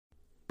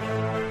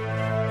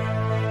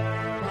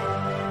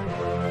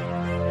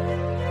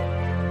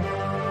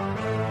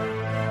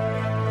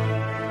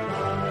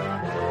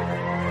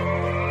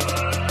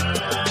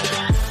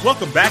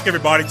Welcome back,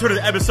 everybody, to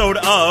another episode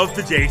of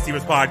the Jay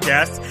Stevens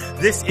Podcast.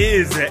 This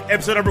is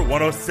episode number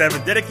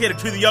 107, dedicated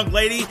to the young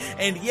lady,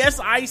 and yes,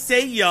 I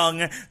say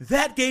young,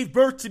 that gave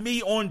birth to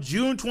me on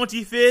June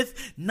 25th,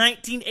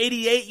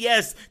 1988.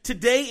 Yes,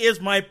 today is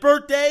my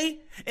birthday,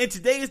 and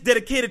today is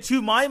dedicated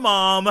to my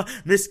mom,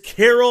 Miss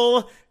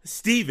Carol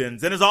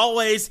Stevens. And as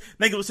always,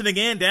 thank you for listening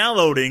and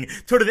downloading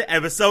to the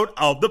episode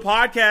of the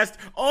podcast.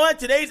 On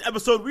today's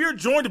episode, we are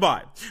joined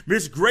by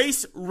Miss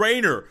Grace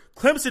Rayner,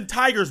 Clemson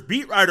Tigers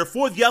beat writer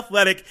for The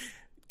Athletic,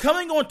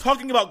 coming on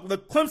talking about the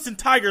Clemson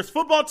Tigers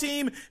football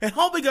team and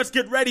helping us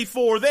get ready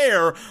for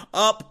their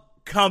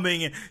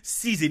upcoming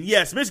season.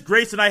 Yes, Miss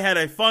Grace and I had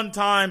a fun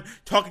time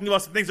talking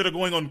about some things that are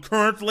going on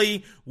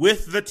currently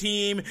with the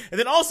team. And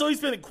then also we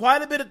spent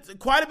quite a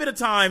bit of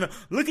time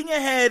looking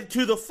ahead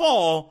to the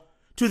fall,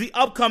 to the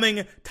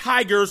upcoming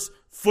Tigers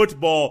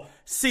football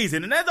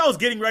season. And as I was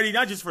getting ready,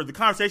 not just for the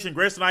conversation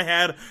Grace and I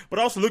had, but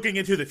also looking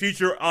into the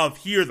future of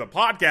here, the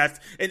podcast,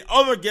 and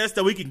other guests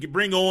that we can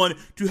bring on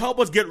to help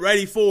us get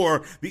ready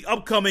for the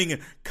upcoming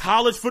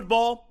college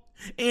football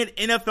and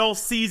NFL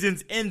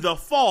seasons in the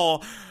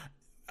fall.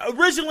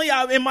 Originally,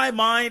 in my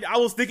mind, I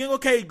was thinking,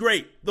 okay,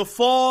 great. The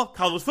fall,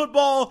 college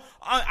football,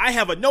 I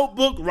have a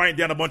notebook, writing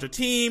down a bunch of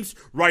teams,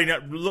 writing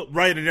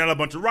down a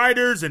bunch of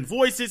writers and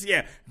voices.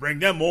 Yeah, bring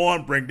them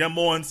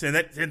on, send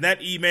that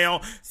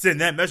email, send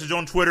that message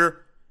on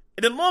Twitter.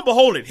 And then lo and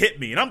behold, it hit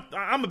me. And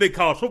I'm a big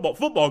college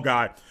football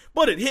guy,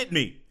 but it hit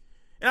me.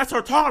 And I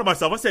started talking to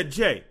myself. I said,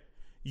 Jay,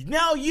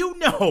 now you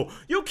know,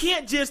 you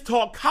can't just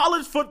talk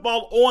college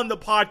football on the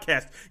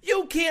podcast.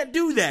 You can't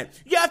do that.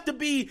 You have to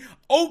be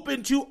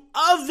open to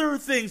other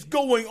things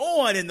going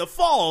on in the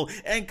fall.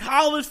 And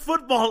college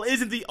football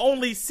isn't the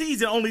only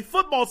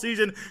football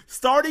season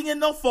starting in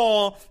the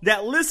fall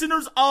that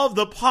listeners of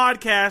the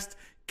podcast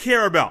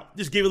care about.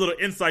 Just give you a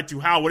little insight to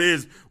how it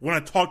is when I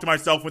talk to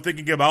myself when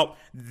thinking about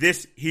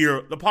this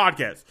here, the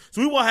podcast.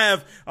 So we will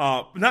have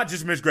not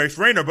just Miss Grace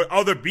Rayner, but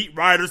other beat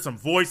writers, some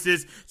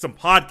voices, some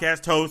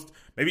podcast hosts,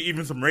 maybe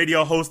even some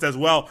radio hosts as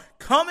well,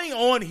 coming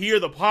on here,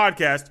 the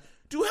podcast,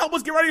 to help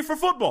us get ready for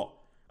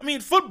football. I mean,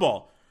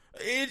 football,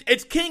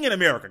 it's king in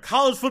America.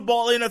 College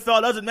football,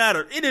 NFL, doesn't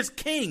matter. It is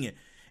king.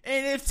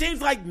 And it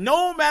seems like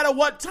no matter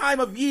what time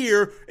of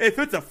year, if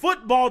it's a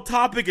football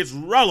topic, it's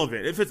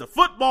relevant. If it's a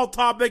football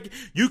topic,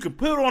 you can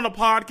put it on a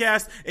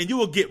podcast and you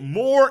will get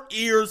more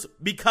ears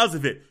because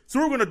of it. So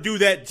we're going to do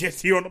that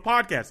just here on the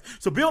podcast.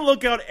 So be on the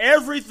lookout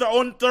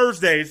on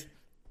Thursdays.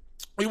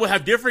 We will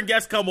have different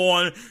guests come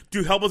on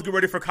to help us get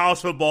ready for college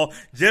football,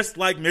 just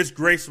like Miss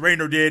Grace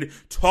Rayner did,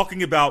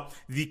 talking about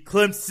the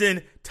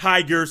Clemson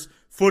Tigers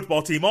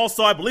football team.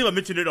 Also, I believe I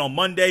mentioned it on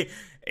Monday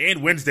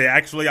and Wednesday,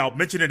 actually. I'll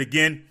mention it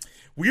again.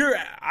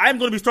 I'm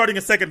going to be starting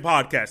a second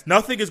podcast.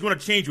 Nothing is going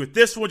to change with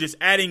this one, just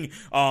adding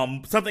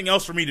something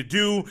else for me to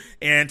do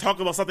and talk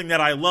about something that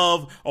I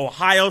love,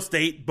 Ohio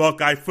State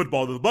Buckeye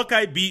football. The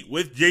Buckeye Beat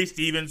with Jay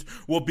Stevens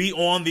will be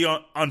on the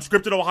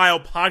Unscripted Ohio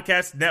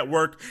Podcast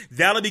Network.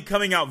 That'll be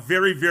coming out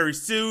very, very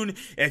soon.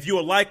 If you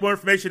would like more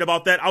information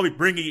about that, I'll be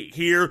bringing it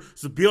here,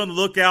 so be on the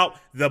lookout.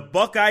 The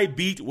Buckeye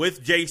Beat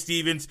with Jay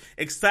Stevens.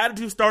 Excited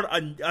to start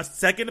a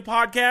second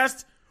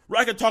podcast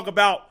where I can talk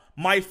about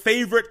my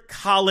favorite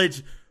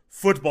college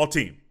football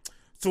team.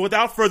 So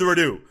without further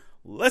ado,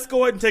 let's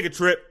go ahead and take a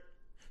trip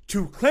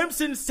to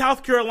Clemson,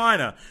 South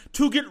Carolina,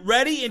 to get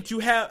ready and to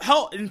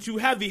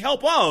have the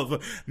help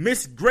of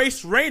Miss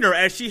Grace Rayner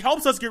as she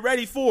helps us get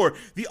ready for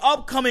the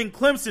upcoming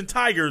Clemson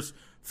Tigers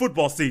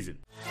football season.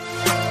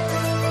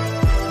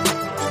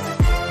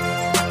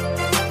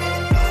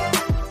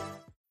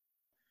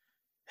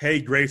 Hey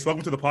Grace,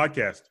 welcome to the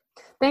podcast.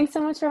 Thanks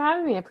so much for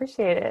having me. I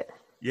appreciate it.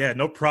 Yeah,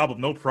 no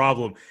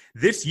problem.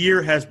 This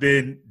year has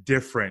been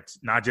different,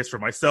 not just for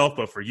myself,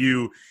 but for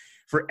you,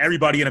 for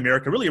everybody in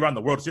America, really around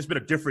the world. It's just been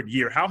a different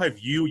year. How have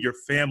you, your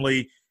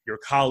family, your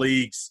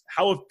colleagues,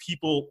 how have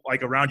people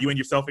like around you and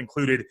yourself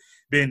included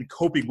been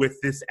coping with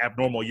this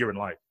abnormal year in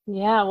life?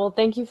 Yeah, well,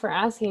 thank you for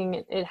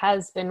asking. It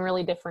has been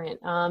really different.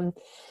 And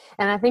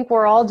I think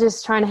we're all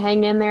just trying to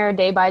hang in there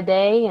day by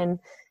day. And,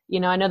 you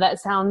know, I know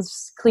that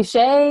sounds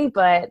cliche,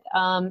 but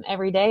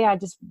every day I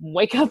just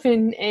wake up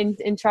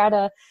and try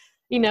to,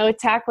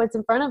 attack what's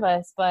in front of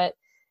us, but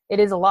it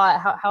is a lot.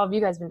 How have you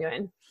guys been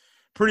doing?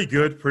 Pretty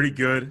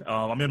good.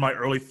 I'm in my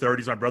early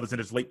 30s. My brother's in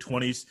his late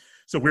 20s.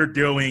 So we're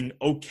doing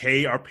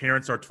okay. Our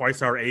parents are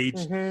twice our age.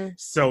 Mm-hmm.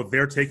 So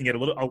they're taking it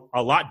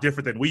a lot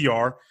different than we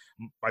are.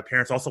 My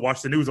parents also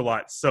watch the news a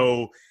lot.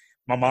 So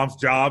my mom's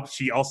job,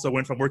 she also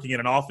went from working in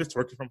an office to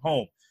working from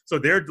home. So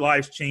their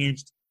lives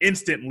changed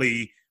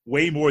instantly,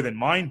 way more than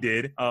mine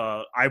did.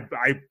 I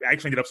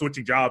actually ended up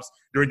switching jobs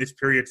during this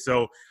period.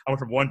 So I went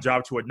from one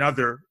job to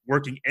another,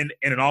 working in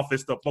an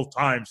office both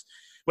times.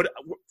 But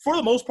for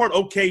the most part,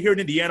 okay, here in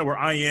Indiana where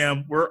I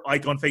am, we're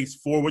like on phase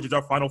 4, which is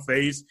our final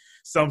phase.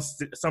 Some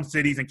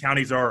cities and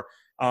counties are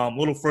a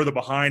little further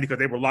behind because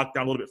they were locked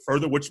down a little bit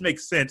further, which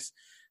makes sense.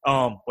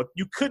 But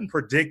you couldn't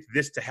predict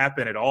this to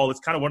happen at all.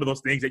 It's kind of one of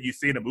those things that you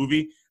see in a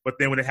movie, but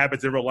then when it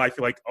happens in real life,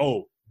 you're like,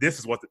 oh, this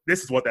is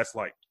what that's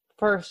like.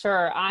 For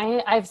sure.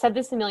 I've said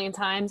this a million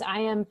times. I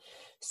am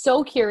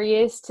so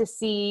curious to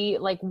see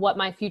like what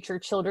my future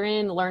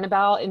children learn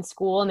about in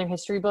school in their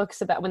history books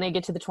about when they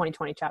get to the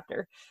 2020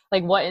 chapter.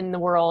 Like what in the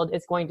world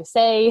it's going to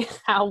say,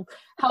 how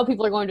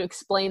people are going to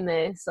explain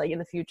this like in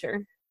the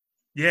future.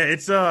 Yeah,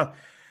 it's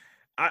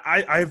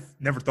I've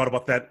never thought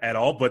about that at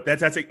all, but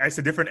that's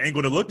a different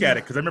angle to look at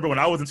it. Because I remember when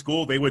I was in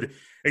school,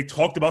 they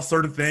talked about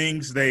certain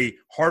things, they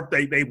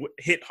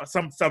hit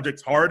some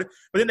subjects hard,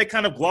 but then they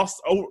kind of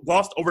glossed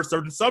over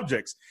certain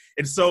subjects.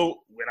 And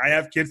so when I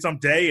have kids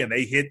someday and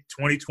they hit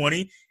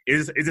 2020,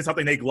 is it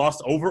something they gloss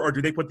over, or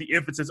do they put the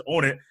emphasis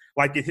on it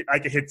like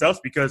it hits us?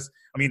 Because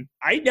I mean,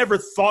 I never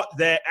thought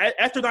that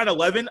after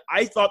 9/11,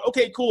 I thought,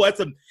 okay, cool,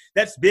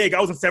 that's big. I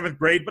was in 7th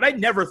grade, but I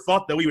never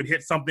thought that we would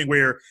hit something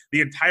where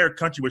the entire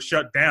country was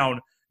shut down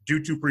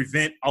due to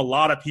prevent a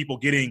lot of people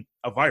getting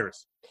a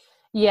virus.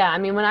 Yeah, I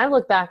mean, when I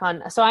look back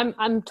so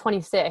I'm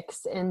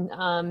 26, and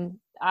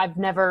I've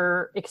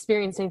never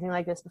experienced anything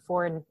like this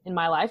before in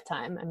my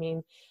lifetime. I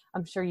mean,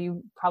 I'm sure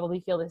you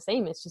probably feel the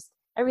same. It's just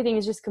everything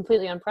is just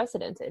completely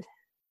unprecedented.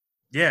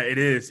 Yeah, it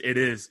is. It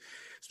is.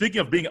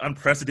 Speaking of being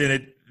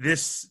unprecedented,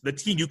 the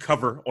team you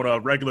cover on a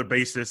regular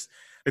basis,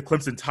 the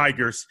Clemson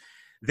Tigers,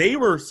 they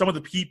were some of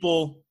the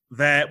people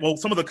that, well,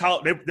 some of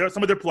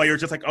their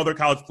players, just like other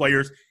college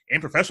players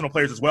and professional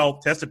players as well,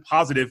 tested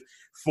positive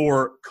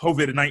for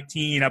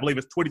COVID-19. I believe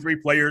it's 23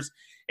 players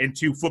and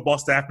 2 football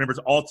staff members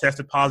all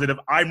tested positive.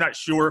 I'm not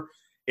sure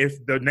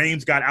if the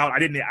names got out. I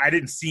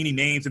didn't see any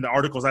names in the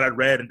articles that I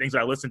read and things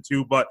that I listened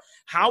to. But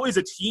how is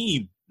a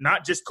team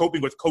not just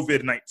coping with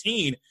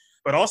COVID-19,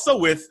 but also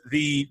with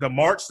the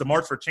March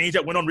for Change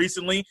that went on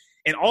recently,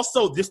 and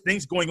also just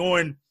things going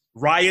on,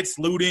 riots,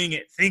 looting,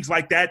 things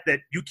like that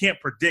you can't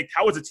predict?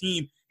 How is a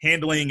team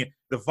handling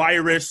the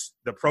virus,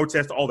 the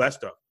protest, all that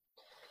stuff?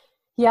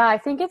 Yeah, I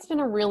think it's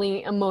been a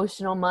really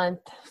emotional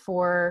month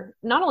for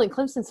not only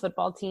Clemson's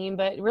football team,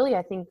 but really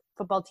I think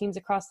football teams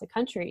across the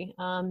country.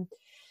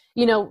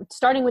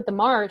 Starting with the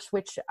march,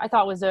 which I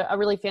thought was a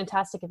really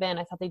fantastic event.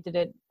 I thought they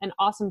did an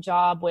awesome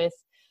job with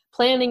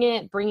planning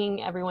it,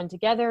 bringing everyone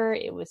together.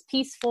 It was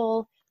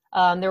peaceful.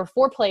 There were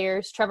 4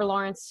 players, Trevor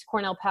Lawrence,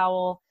 Cornell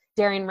Powell,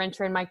 Darian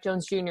Renter, and Mike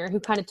Jones Jr., who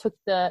kind of took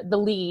the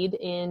lead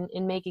in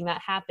making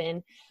that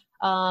happen.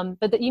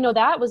 But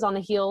that was on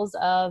the heels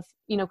of,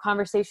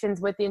 conversations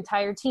with the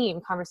entire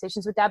team,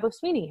 conversations with Dabo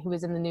Swinney, who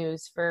was in the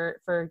news for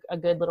a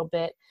good little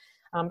bit,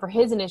 for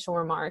his initial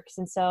remarks.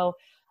 And so,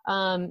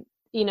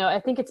 I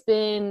think it's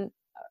been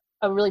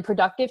a really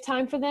productive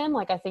time for them.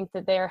 Like, I think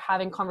that they're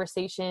having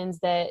conversations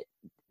that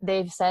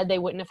they've said they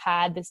wouldn't have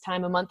had this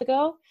time a month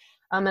ago.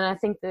 And I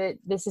think that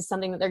this is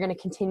something that they're going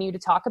to continue to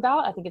talk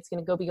about. I think it's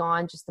going to go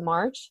beyond just the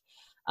march.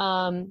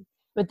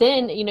 But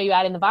then, you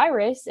add in the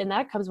virus, and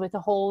that comes with a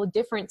whole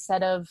different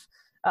set of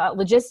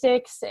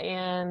logistics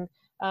and,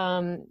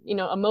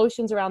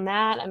 emotions around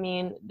that. I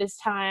mean, this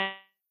time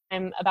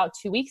about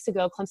 2 weeks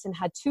ago, Clemson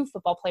had 2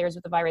 football players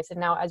with the virus. And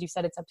now, as you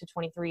said, it's up to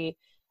 23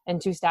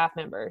 and 2 staff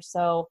members.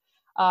 So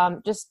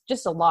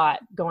just a lot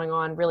going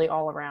on really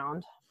all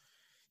around.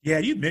 Yeah,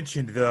 you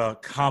mentioned the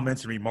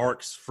comments and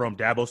remarks from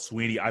Dabo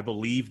Swinney. I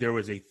believe there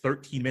was a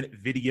 13-minute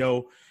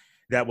video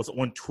that was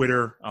on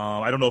Twitter.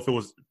 I don't know if it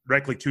was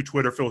directly to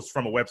Twitter, if it was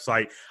from a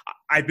website.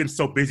 I've been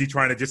so busy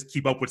trying to just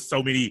keep up with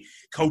so many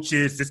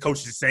coaches. This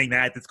coach is saying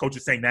that, this coach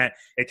is saying that.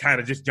 It kind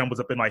of just jumbles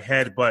up in my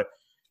head. But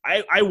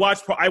I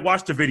watched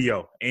the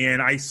video, and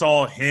I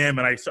saw him,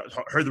 and I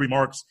heard the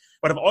remarks.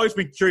 But I've always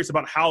been curious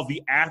about how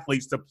the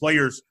athletes, the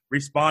players,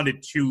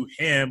 responded to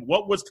him.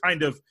 What was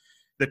kind of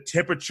the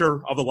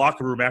temperature of the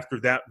locker room after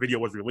that video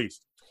was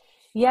released?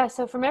 Yeah,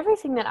 so from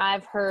everything that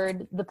I've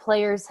heard, the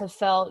players have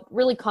felt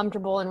really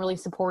comfortable and really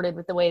supported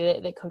with the way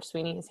that Coach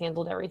Swinney has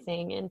handled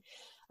everything.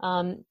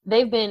 And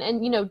they've been,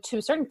 and, to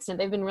a certain extent,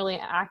 they've been really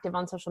active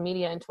on social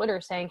media and Twitter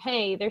saying,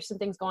 hey, there's some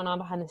things going on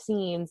behind the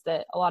scenes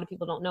that a lot of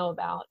people don't know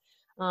about.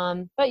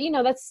 But,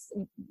 that's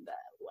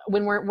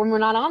when we're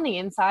not on the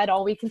inside,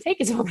 all we can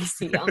take is what we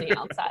see on the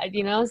outside,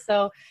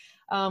 So,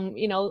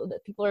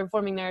 people are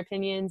forming their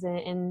opinions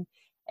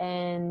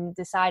and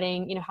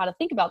deciding, how to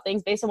think about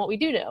things based on what we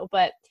do know.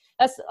 But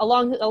that's a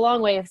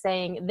long way of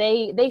saying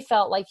they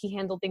felt like he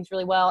handled things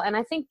really well. And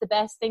I think the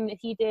best thing that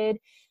he did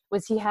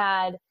was he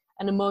had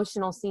an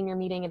emotional senior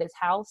meeting at his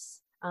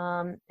house.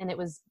 And it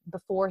was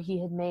before he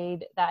had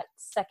made that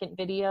second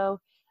video,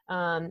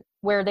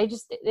 where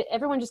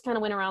everyone just kind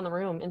of went around the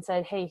room and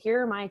said, hey,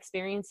 here are my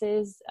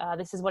experiences.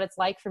 This is what it's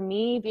like for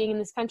me being in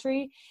this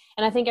country.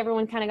 And I think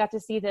everyone kind of got to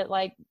see that,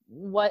 like,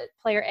 what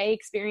player A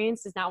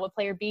experienced is not what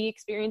player B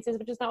experiences,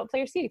 which is not what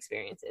player C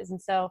experiences.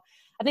 And so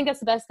I think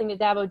that's the best thing that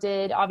Dabo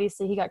did.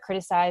 Obviously, he got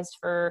criticized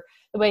for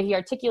the way he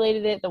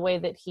articulated it, the way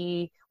that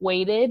he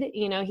waited.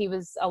 He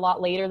was a lot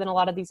later than a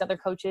lot of these other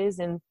coaches.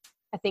 And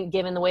I think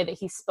given the way that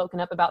he's spoken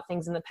up about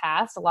things in the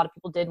past, a lot of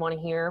people did want to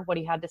hear what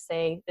he had to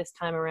say this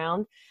time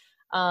around.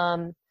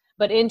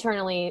 But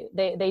internally,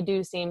 they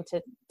do seem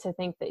to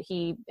think that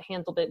he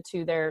handled it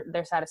to their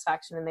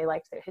satisfaction, and they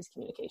liked his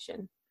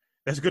communication.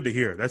 That's good to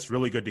hear. That's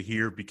really good to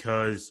hear,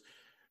 because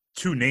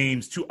two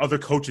other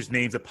coaches'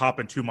 names that pop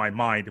into my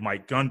mind,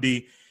 Mike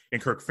Gundy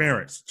and Kirk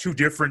Ferentz. Two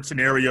different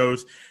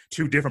scenarios,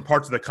 two different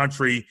parts of the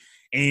country,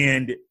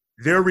 and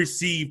they're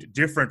received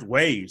different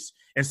ways.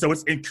 And so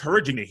it's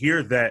encouraging to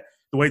hear that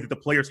the way that the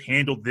players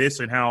handled this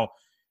and how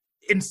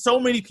in so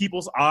many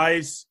people's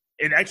eyes,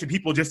 and actually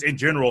people just in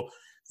general,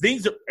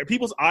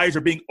 people's eyes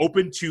are being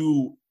open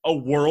to a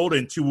world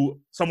and to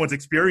someone's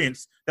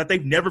experience that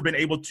they've never been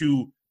able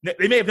to,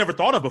 they may have never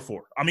thought of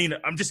before. I mean,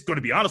 I'm just going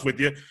to be honest with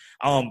you.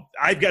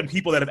 I've gotten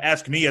people that have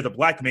asked me as a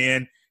black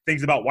man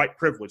things about white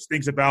privilege,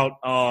 things about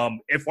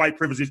if white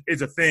privilege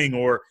is a thing,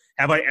 or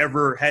have I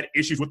ever had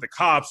issues with the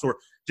cops, or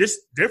just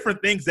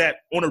different things that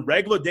on a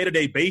regular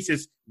day-to-day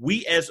basis,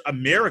 we as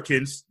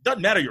Americans,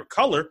 doesn't matter your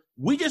color,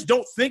 we just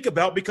don't think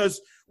about because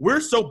we're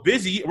so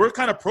busy. We're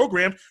kind of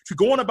programmed to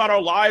go on about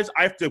our lives.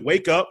 I have to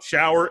wake up,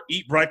 shower,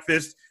 eat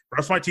breakfast,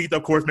 brush my teeth,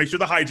 of course, make sure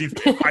the hygiene's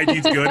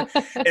good,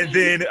 and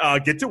then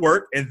get to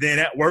work. And then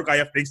at work, I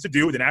have things to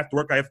do. Then after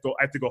work, I have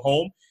to go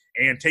home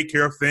and take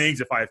care of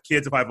things. If I have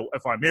kids,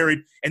 if I'm married,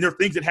 and there are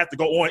things that have to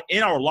go on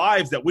in our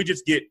lives that we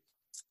just get,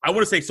 I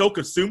want to say, so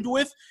consumed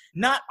with,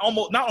 not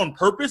on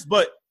purpose,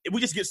 but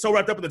we just get so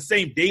wrapped up in the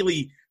same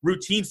daily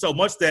routine so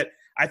much that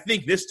I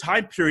think this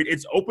time period,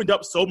 it's opened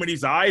up so many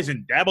eyes,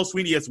 and Dabo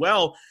Swinney as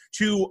well,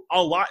 to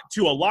a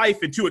life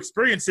and to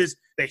experiences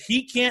that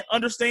he can't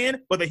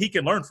understand, but that he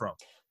can learn from.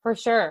 For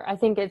sure. I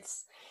think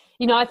it's,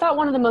 I thought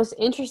one of the most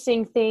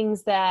interesting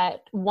things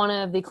that one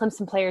of the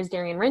Clemson players,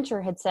 Darian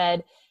Rencher, had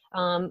said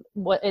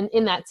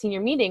in that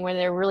senior meeting where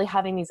they were really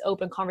having these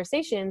open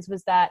conversations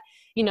was that,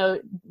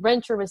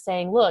 Rencher was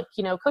saying, look,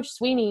 Coach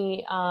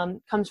Swinney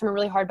comes from a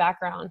really hard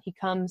background. He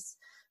comes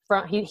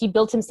from, he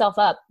built himself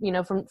up,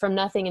 from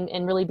nothing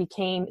and really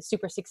became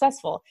super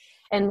successful.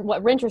 And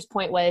what Rencher's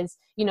point was,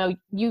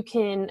 you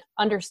can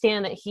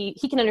understand that he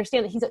can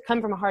understand that he's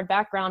come from a hard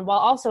background while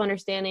also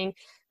understanding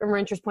from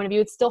Rencher's point of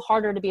view, it's still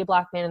harder to be a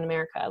black man in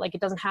America. Like,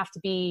 it doesn't have to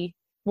be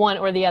one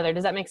or the other.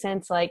 Does that make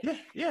sense? Like,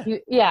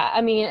 yeah.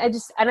 I mean,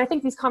 I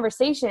think these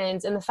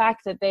conversations and the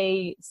fact that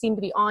they seem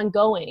to be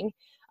ongoing,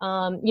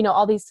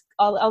 all these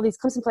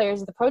Clemson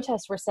players at the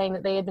protests were saying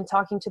that they had been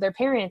talking to their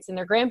parents and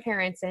their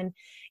grandparents, and,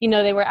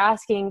 they were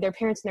asking their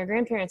parents and their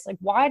grandparents, like,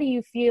 why do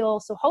you feel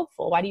so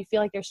hopeful? Why do you feel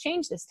like there's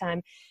change this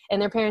time?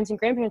 And their parents and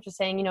grandparents were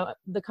saying,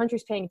 the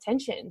country's paying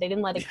attention. They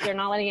didn't they're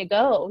not letting it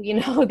go.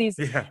 This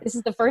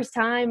is the first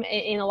time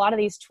in a lot of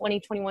these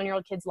 20,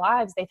 21-year-old kids'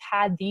 lives, they've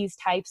had these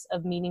types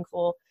of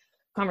meaningful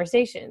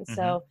conversations. Mm-hmm.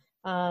 So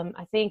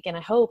I think, and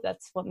I hope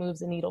that's what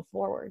moves the needle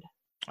forward.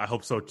 I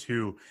hope so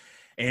too.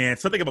 And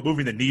something about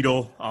moving the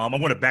needle, I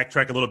want to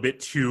backtrack a little bit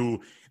to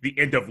the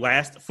end of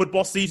last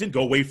football season,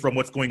 go away from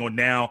what's going on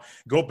now,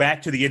 go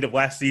back to the end of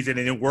last season,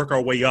 and then work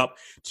our way up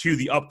to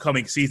the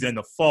upcoming season in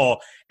the fall.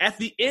 At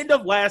the end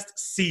of last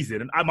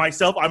season, I'm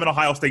an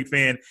Ohio State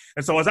fan,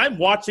 and so as I'm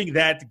watching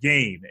that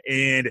game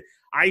and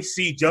I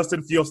see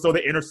Justin Fields throw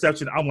the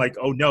interception, I'm like,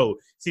 oh no,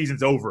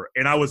 season's over.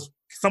 And I was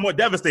somewhat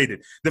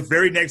devastated. The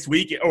very next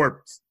week,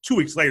 or 2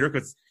 weeks later,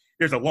 because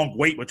there's a long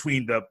wait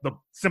between the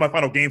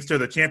semifinal games to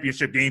the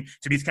championship game.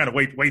 To me, it's kind of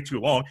way too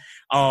long.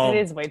 It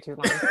is way too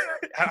long.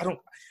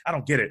 I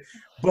don't get it.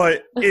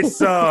 But it's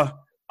so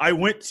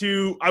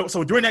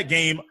during that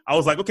game, I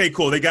was like, okay,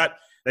 cool. They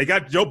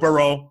got Joe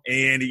Burrow,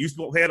 and he used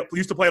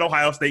to play at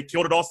Ohio State,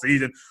 killed it all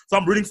season. So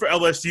I'm rooting for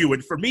LSU.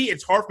 And for me,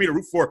 it's hard for me to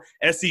root for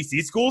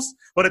SEC schools.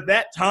 But at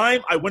that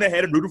time, I went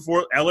ahead and rooted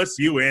for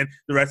LSU, and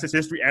the rest is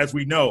history, as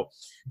we know.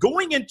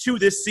 Going into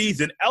this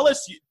season,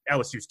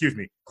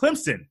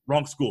 Clemson,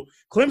 wrong school.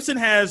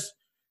 Clemson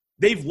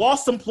they've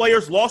lost some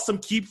players, lost some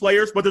key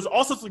players, but there's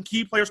also some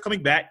key players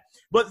coming back.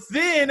 But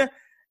then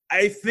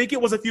I think it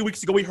was a few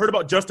weeks ago, we heard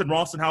about Justin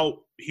Ross and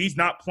how he's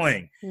not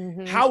playing.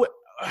 Mm-hmm.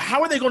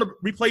 How are they going to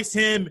replace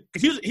him?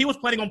 Because he was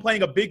planning on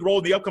playing a big role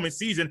in the upcoming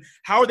season.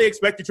 How are they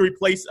expected to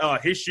replace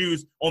his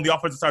shoes on the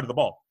offensive side of the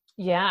ball?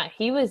 Yeah,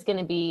 he was going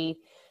to be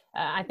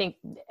I think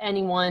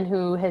anyone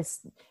who has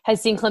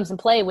seen Clemson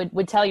play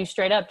would tell you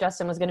straight up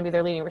Justin was going to be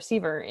their leading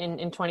receiver in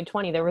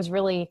 2020. There was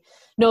really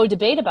no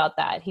debate about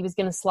that. He was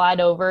going to slide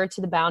over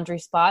to the boundary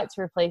spot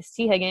to replace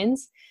T.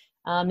 Higgins.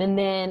 And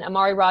then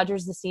Amari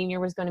Rogers, the senior,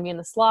 was going to be in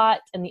the slot.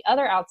 And the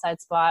other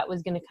outside spot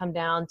was going to come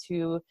down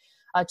to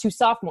two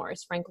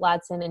sophomores, Frank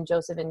Ladson and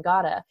Joseph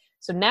Ngata.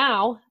 So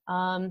now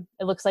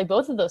it looks like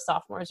both of those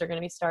sophomores are going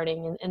to be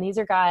starting. And these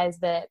are guys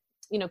that,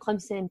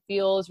 Clemson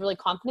feels really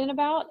confident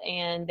about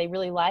and they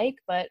really like,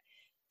 but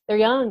they're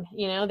young,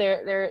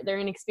 they're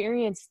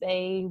inexperienced.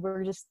 They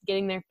were just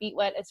getting their feet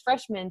wet as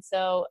freshmen.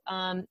 So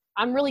I'm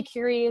really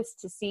curious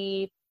to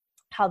see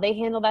how they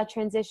handle that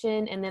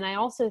transition. And then I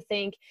also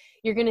think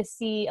you're going to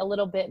see a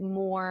little bit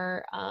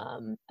more,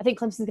 I think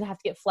Clemson's going to have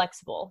to get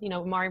flexible.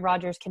 Amari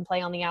Rogers can play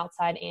on the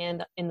outside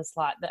and in the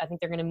slot, but I think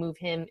they're going to move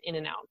him in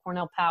and out.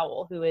 Cornell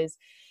Powell, who is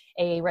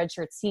a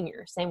redshirt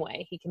senior, same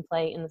way, he can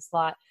play in the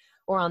slot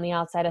or on the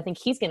outside. I think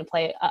he's going to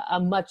play a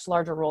much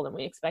larger role than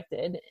we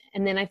expected.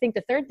 And then I think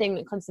the third thing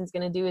that Clemson's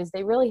going to do is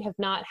they really have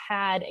not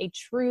had a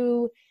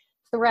true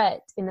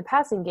threat in the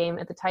passing game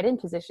at the tight end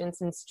position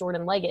since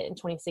Jordan Leggett in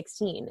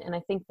 2016. And I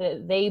think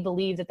that they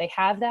believe that they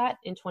have that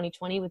in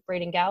 2020 with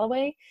Braden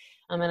Galloway.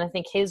 And I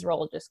think his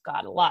role just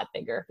got a lot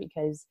bigger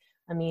because,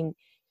 I mean,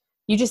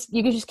 you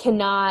just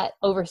cannot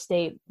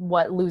overstate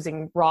what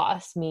losing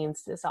Ross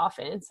means to this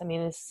offense. I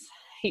mean,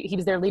 he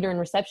was their leader in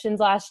receptions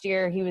last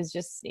year. He was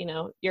just,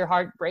 your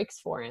heart breaks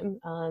for him.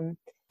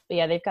 But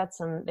yeah, they've got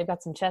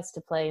some chess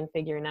to play in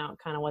figuring out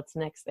kind of what's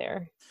next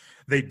there.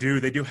 They do.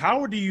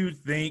 How do you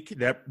think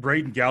that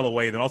Braden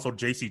Galloway and then also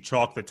J.C.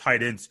 Chalk, the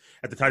tight ends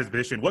at the tight end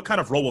position, what kind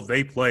of role will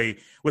they play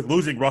with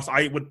losing Ross?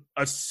 I would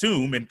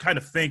assume and kind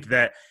of think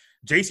that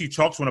J.C.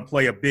 Chalk's going to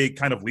play a big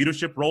kind of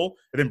leadership role,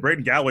 and then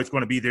Braden Galloway's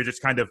going to be there,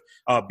 just kind of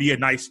be a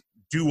nice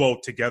duo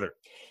together.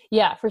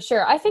 Yeah, for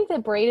sure. I think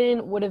that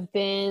Braden would have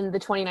been the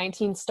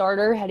 2019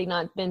 starter had he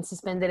not been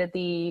suspended at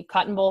the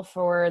Cotton Bowl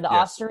for the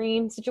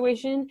Osterine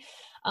situation.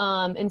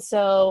 And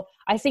so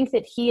I think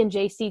that he and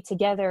JC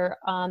together,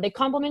 they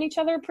complement each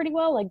other pretty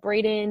well. Like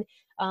Braden,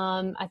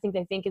 I think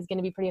they think is going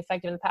to be pretty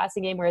effective in the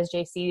passing game, whereas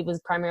JC was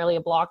primarily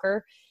a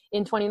blocker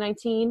in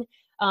 2019.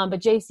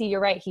 But JC, you're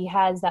right. He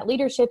has that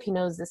leadership. He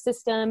knows the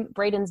system.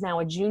 Braden's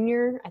now a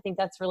junior. I think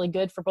that's really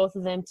good for both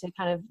of them to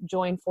kind of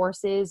join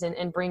forces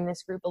and bring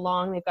this group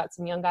along. They've got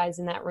some young guys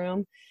in that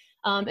room.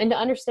 And to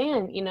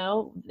understand,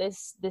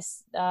 this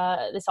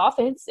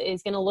offense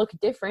is going to look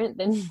different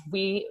than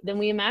we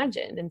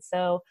imagined. And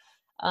so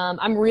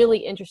I'm really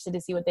interested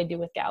to see what they do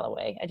with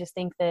Galloway. I just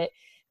think that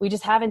we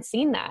just haven't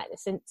seen that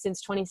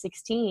since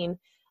 2016.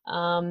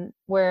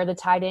 Where the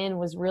tight end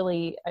was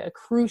really a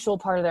crucial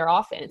part of their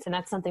offense. And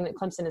that's something that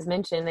Clemson has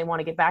mentioned they want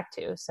to get back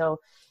to. So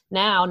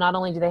now not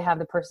only do they have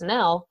the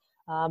personnel,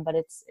 but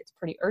it's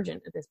pretty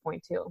urgent at this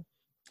point too.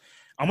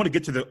 I'm going to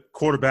get to the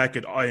quarterback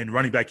and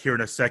running back here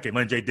in a second,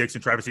 Lynn J.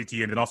 Dixon, Travis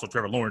Etienne, and also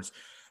Trevor Lawrence.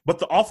 But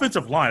the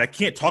offensive line, I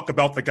can't talk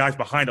about the guys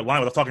behind the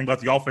line without talking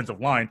about the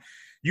offensive line.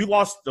 You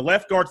lost the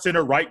left guard,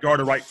 center, right guard,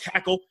 and right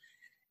tackle.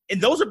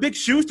 And those are big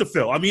shoes to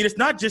fill. I mean, it's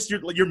not just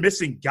you're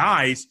missing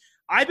guys.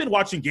 I've been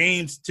watching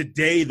games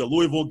today, the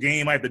Louisville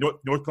game. I have the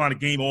North Carolina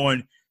game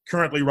on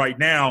currently right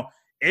now.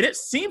 And it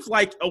seems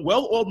like a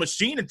well-oiled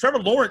machine. And Trevor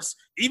Lawrence,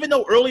 even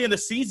though early in the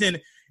season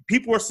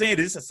people were saying,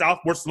 is this a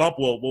sophomore slump?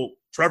 Will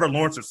Trevor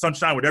Lawrence or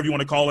Sunshine, whatever you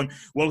want to call him,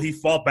 will he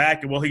fall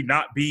back and will he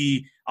not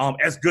be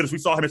as good as we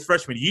saw him his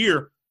freshman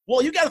year?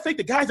 Well, you got to think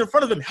the guys in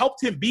front of him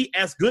helped him be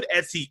as good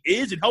as he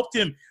is and helped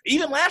him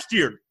even last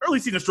year. Early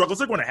season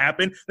struggles are going to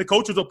happen. The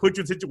coaches will put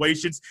you in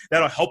situations that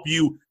will help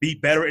you be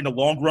better in the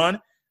long run.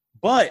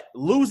 But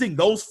losing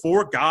those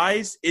four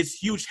guys is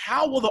huge.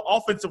 How will the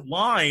offensive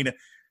line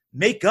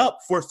make up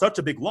for such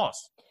a big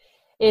loss?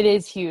 It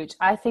is huge.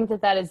 I think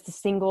that is the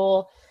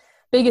single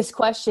biggest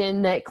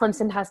question that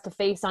Clemson has to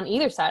face on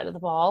either side of the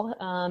ball.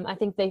 I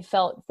think they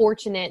felt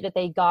fortunate that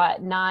they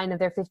got 9 of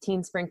their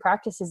 15 spring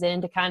practices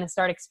in to kind of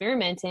start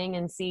experimenting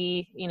and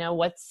see,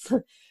 what's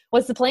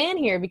the plan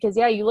here? Because,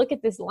 you look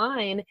at this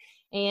line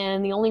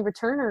and the only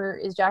returner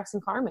is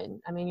Jackson Carman.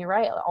 I mean, you're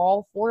right.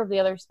 All 4 of the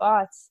other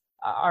spots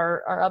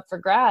are up for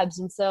grabs.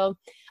 And so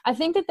I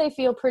think that they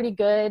feel pretty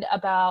good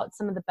about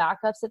some of the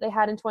backups that they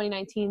had in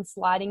 2019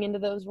 sliding into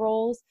those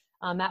roles.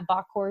 Matt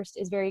Bockhorst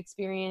is very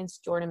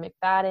experienced. Jordan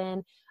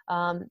McFadden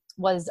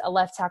was a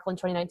left tackle in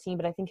 2019,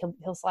 but I think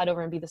he'll slide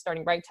over and be the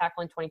starting right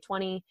tackle in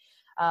 2020.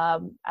 At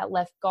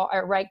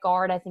right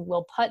guard, I think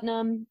Will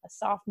Putnam, a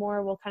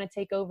sophomore, will kind of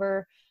take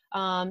over.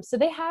 So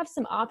they have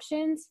some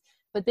options.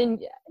 But then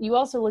you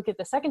also look at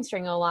the second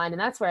string O-line,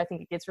 and that's where I think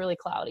it gets really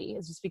cloudy,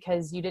 is just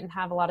because you didn't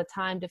have a lot of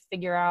time to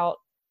figure out,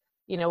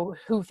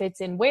 who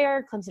fits in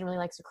where. Clemson really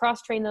likes to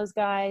cross-train those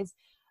guys.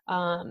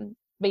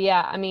 But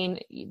yeah, I mean,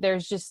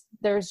 there's just,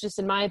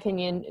 in my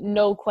opinion,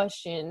 no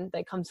question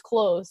that comes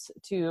close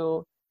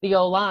to the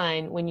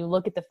O-line when you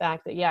look at the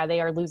fact that,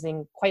 they are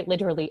losing quite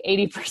literally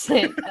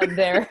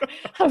 80%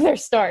 of their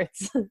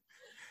starts.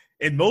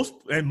 In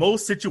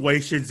most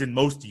situations, in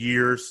most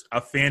years, a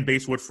fan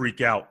base would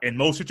freak out. In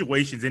most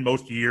situations, in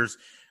most years,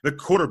 the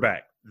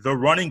quarterback, the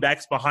running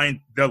backs behind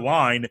the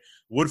line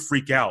would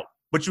freak out.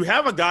 But you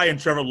have a guy in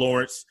Trevor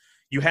Lawrence.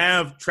 You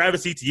have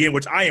Travis Etienne,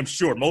 which I am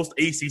sure most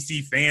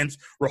ACC fans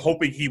were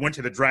hoping he went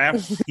to the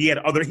draft. He had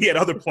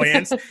other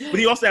plans. But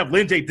you also have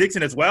Lynn J.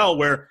 Dixon as well,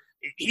 where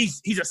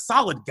he's a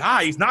solid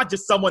guy. He's not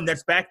just someone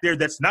that's back there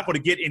that's not going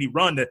to get any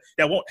run that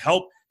won't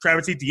help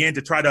Travis Etienne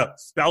to try to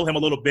spell him a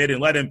little bit and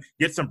let him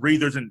get some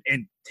breathers and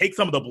take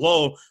some of the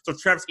blow. So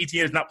Travis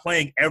Etienne is not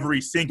playing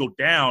every single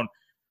down.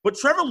 But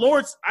Trevor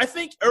Lawrence, I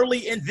think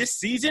early in this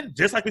season,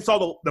 just like we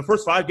saw the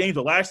first 5 games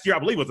of last year, I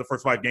believe it was the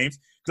first 5 games,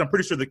 because I'm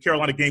pretty sure the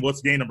Carolina game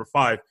was game number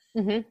 5,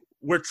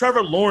 where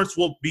Trevor Lawrence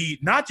will be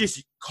not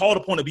just called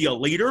upon to be a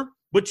leader,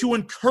 but to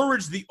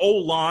encourage the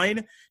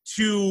O-line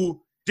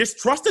to just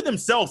trust in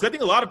themselves. I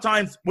think a lot of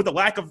times with the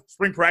lack of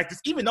spring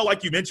practice, even though,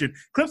 like you mentioned,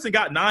 Clemson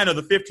got 9 of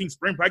the 15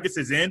 spring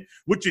practices in,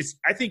 which is,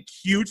 I think,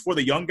 huge for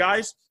the young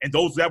guys and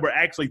those that were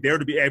actually there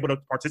to be able to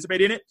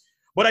participate in it.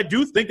 But I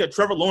do think that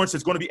Trevor Lawrence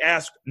is going to be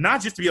asked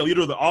not just to be a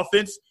leader of the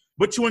offense,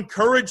 but to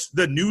encourage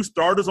the new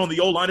starters on the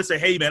O-line to say,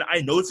 hey, man,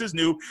 I know this is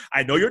new.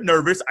 I know you're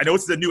nervous. I know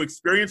this is a new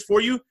experience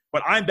for you,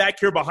 but I'm back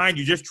here behind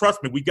you. Just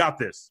trust me. We got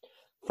this.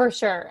 For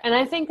sure. And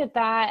I think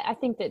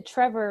that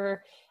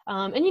Trevor,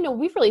 and,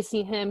 we've really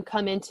seen him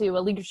come into a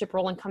leadership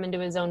role and come into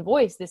his own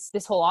voice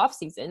this whole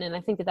offseason. And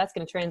I think that that's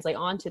going to translate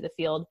onto the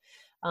field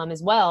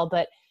as well.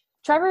 But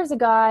Trevor is a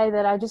guy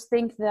that I just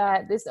think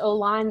that this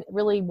O-line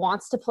really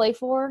wants to play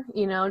for.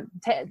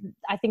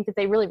 I think that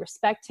they really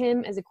respect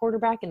him as a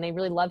quarterback and they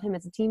really love him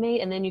as a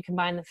teammate. And then you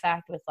combine the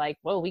fact with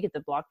whoa, we get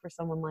to block for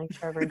someone like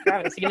Trevor and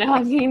Travis.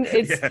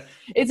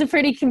 It's a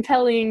pretty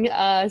compelling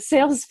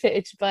sales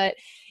pitch. But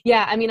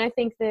yeah, I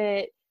think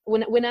that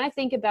when I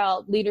think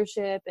about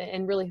leadership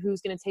and really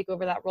who's going to take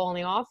over that role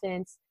in the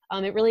offense,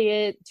 it really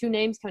is two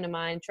names come to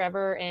mind: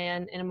 Trevor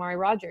and Amari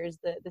Rogers,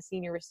 the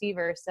senior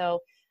receiver. So.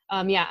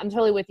 Yeah, I'm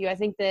totally with you. I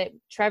think that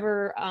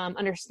Trevor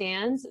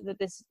understands that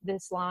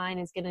this line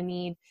is going to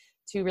need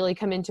to really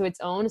come into its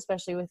own,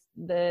 especially with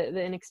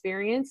the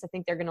inexperience. I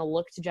think they're going to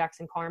look to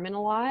Jackson Carman a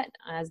lot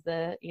as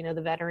the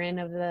veteran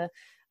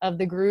of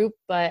the group.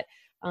 But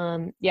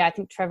yeah, I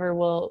think Trevor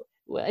will.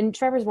 And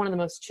Trevor's one of the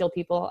most chill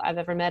people I've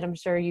ever met. I'm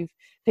sure you've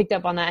picked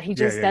up on that. He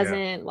just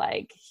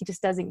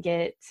doesn't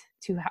get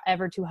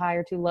ever too high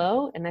or too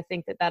low. And I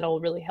think that that'll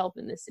really help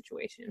in this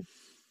situation.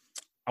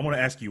 I want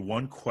to ask you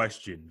one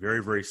question,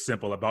 very, very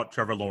simple, about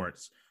Trevor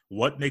Lawrence.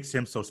 What makes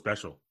him so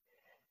special?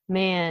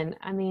 Man,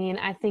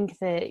 I think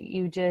that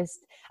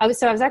I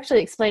was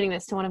actually explaining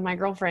this to one of my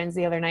girlfriends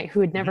the other night who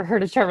had never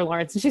heard of Trevor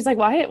Lawrence. And she's like,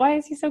 why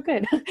is he so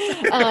good?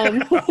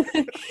 And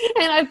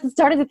I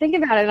started to think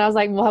about it and I was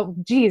like, well,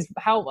 geez,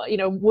 how,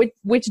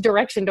 which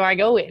direction do I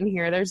go in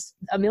here? There's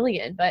a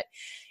million, but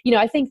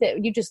I think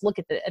that you just look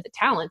at the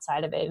talent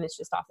side of it and it's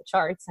just off the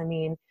charts.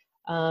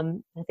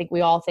 I think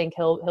we all think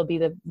he'll be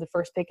the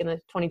first pick in the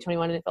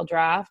 2021 NFL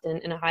draft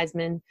and a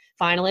Heisman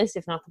finalist,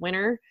 if not the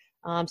winner.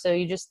 So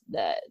you just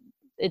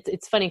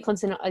it's funny.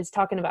 Clemson is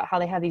talking about how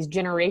they have these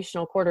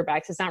generational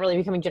quarterbacks. It's not really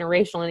becoming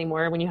generational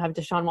anymore when you have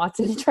Deshaun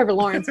Watson and Trevor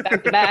Lawrence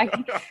back to back.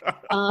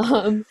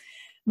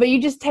 But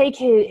you just take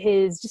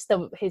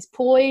his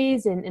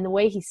poise and the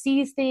way he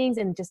sees things,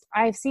 and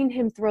I've seen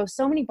him throw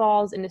so many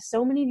balls into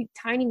so many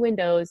tiny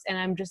windows, and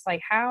I'm just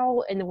like,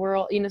 how in the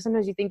world?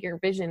 Sometimes you think your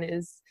vision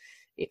is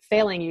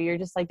failing you. You're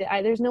just like,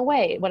 there's no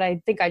way what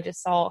I think I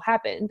just saw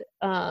happened.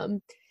 So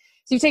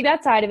you take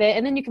that side of it,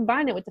 and then you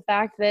combine it with the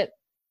fact that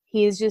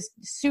he is just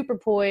super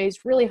poised,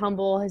 really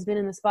humble, has been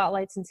in the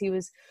spotlight since he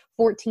was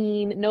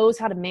 14, knows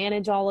how to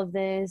manage all of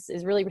this,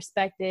 is really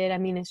respected.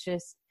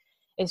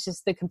 It's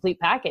just the complete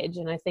package.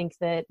 And I think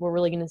that we're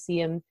really going to see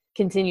him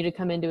continue to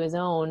come into his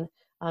own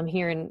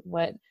here in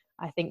what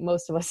I think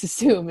most of us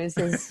assume is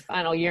his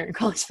final year in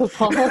college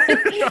football.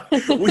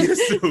 we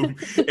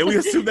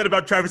assume that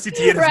about Travis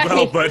Etienne as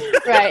well. But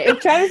right.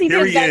 If Travis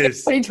Etienne's back in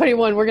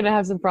 2021, we're going to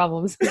have some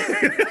problems.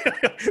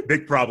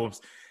 Big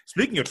problems.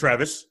 Speaking of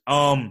Travis,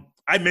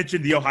 I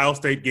mentioned the Ohio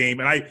State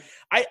game, and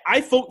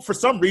I for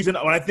some reason,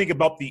 when I think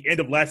about the end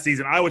of last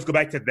season, I always go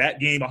back to that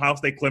game, Ohio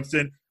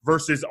State-Clemson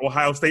versus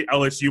Ohio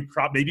State-LSU,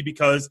 maybe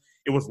because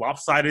it was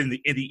lopsided in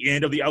the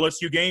end of the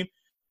LSU game.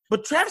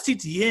 But Travis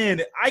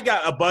Etienne, I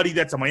got a buddy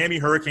that's a Miami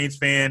Hurricanes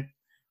fan.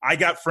 I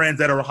got friends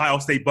that are Ohio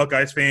State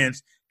Buckeyes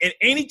fans. And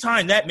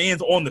anytime that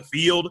man's on the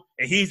field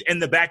and he's in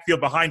the backfield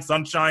behind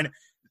Sunshine,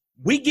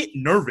 we get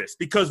nervous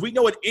because we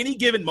know at any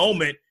given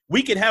moment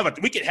we could have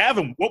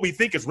him what we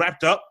think is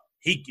wrapped up.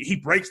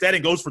 He breaks that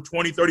and goes for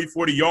 20, 30,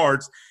 40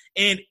 yards.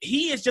 And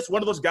he is just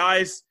one of those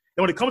guys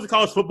that when it comes to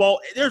college football,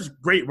 there's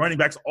great running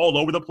backs all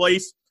over the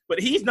place. But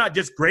he's not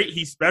just great,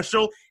 he's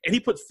special. And he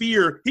puts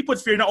fear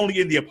not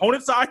only in the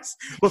opponent's eyes,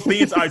 but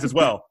fans' eyes as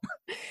well.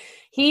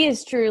 He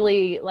is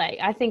truly,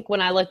 I think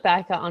when I look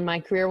back on my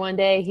career one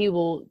day, he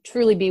will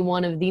truly be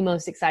one of the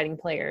most exciting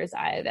players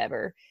I have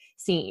ever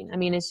seen.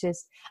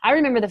 I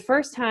remember the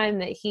first time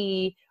that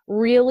he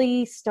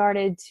really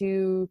started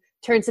to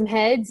turn some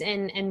heads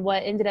and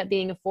what ended up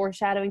being a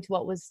foreshadowing to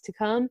what was to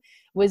come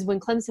was when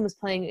Clemson was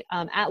playing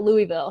at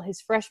Louisville his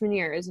freshman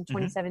year. It was in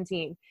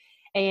 2017.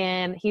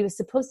 And he was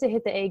supposed to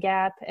hit the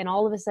A-gap, and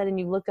all of a sudden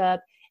you look up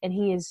and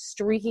he is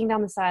streaking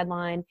down the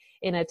sideline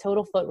in a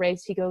total foot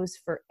race. He goes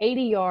for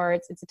 80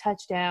 yards. It's a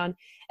touchdown.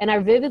 And I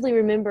vividly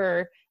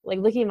remember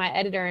looking at my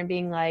editor and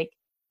being like,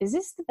 is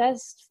this the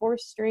best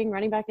fourth string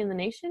running back in the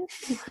nation?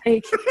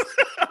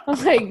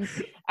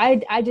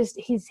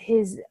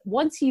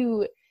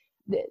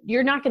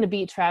 You're not going to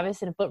beat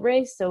Travis in a foot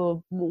race.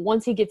 So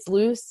once he gets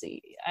loose,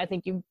 I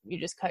think you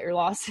just cut your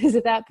losses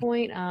at that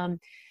point.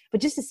 But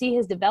just to see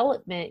his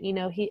development,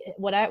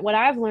 what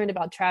I've learned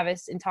about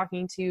Travis in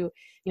talking to,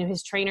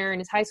 his trainer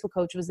and his high school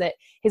coach was that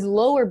his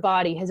lower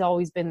body has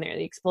always been there.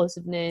 The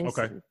explosiveness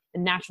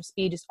and natural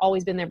speed has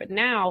always been there. But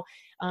now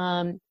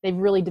they've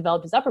really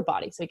developed his upper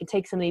body. So he can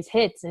take some of these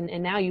hits.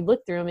 And now you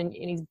look through him and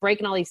he's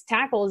breaking all these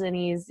tackles and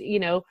he's,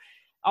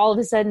 all of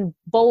a sudden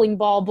bowling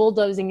ball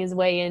bulldozing his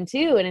way in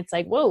too. And it's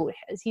like, whoa,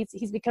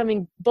 he's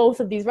becoming both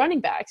of these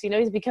running backs.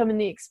 He's becoming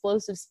the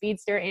explosive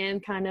speedster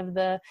and kind of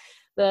the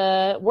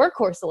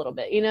workhorse a little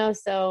bit,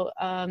 So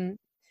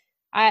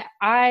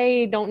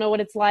I don't know what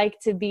it's like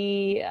to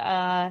be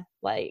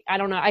like, I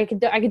don't know. I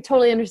could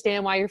totally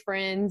understand why your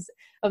friends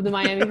of the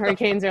Miami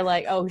Hurricanes are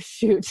like, oh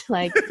shoot,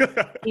 like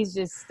he's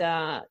just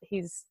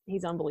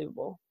he's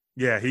unbelievable.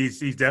 Yeah, he's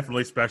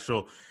definitely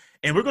special.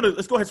 And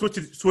let's go ahead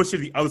and switch to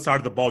the other side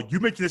of the ball. You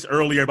mentioned this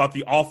earlier about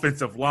the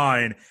offensive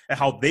line and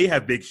how they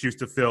have big shoes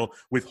to fill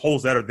with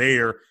holes that are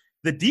there.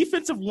 The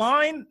defensive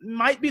line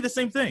might be the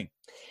same thing.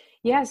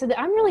 Yeah, so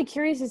I'm really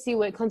curious to see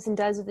what Clemson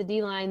does with the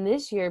D-line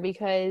this year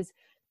because,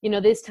 you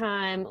know, this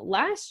time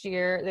last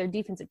year, their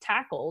defensive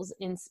tackles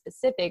in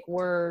specific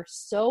were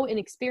so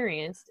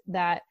inexperienced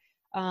that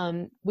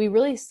we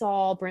really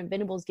saw Brent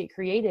Venables get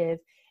creative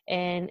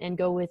and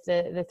go with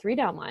the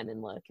 3-down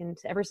lineman look. And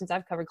ever since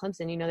I've covered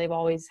Clemson, you know, they've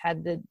always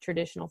had the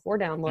traditional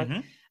 4-down look.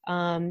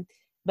 Mm-hmm.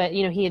 But,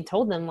 you know, he had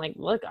told them, like,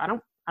 look, I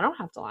don't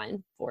have to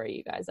line for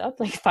you guys up.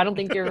 Like, if I don't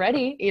think you're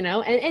ready, you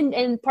know,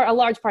 and a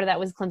large part of that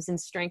was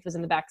Clemson's strength was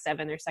in the back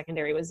seven. Their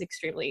secondary was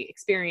extremely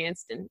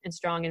experienced and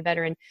strong and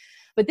veteran.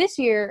 But this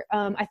year,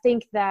 I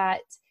think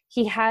that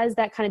he has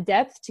that kind of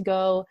depth to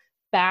go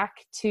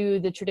back to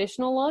the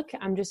traditional look.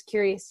 I'm just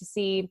curious to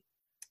see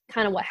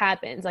kind of what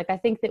happens. Like, I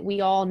think that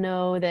we all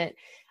know that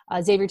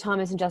Xavier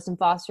Thomas and Justin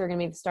Foster are going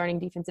to be the starting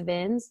defensive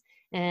ends.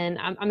 And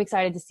I'm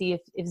excited to see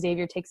if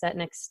Xavier takes that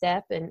next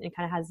step and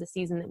kind of has the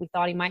season that we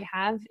thought he might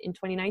have in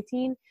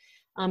 2019.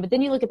 But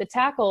then you look at the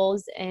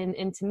tackles, and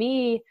to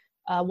me,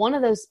 one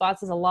of those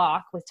spots is a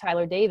lock with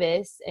Tyler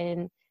Davis.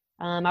 And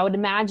I would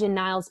imagine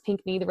Niles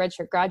Pinckney, the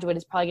redshirt graduate,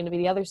 is probably going to be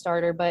the other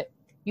starter. But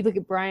you look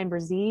at Brian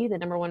Brzee, the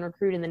number 1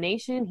 recruit in the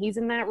nation, he's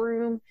in that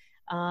room.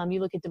 You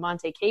look at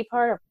DeMonte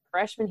Capehart, a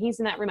freshman, he's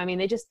in that room. I mean,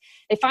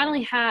 they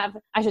finally have,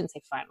 I shouldn't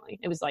say finally,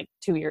 it was like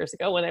 2 years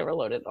ago when they were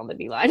loaded on the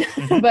D-line,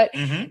 but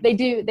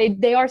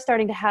they are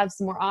starting to have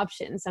some more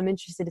options. I'm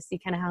interested to see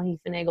kind of how he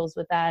finagles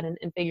with that and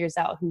figures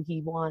out who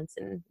he wants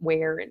and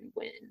where and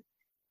when.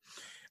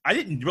 I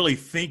didn't really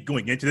think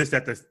going into this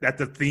that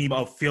the theme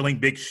of filling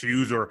big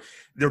shoes or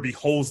there'll be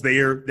holes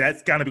there.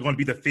 That's kind of going to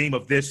be the theme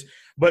of this.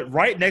 But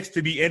right next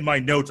to me in my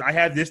notes, I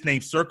have this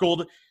name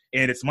circled,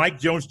 and it's Mike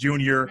Jones Jr.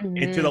 Mm-hmm.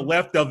 And to the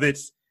left of it,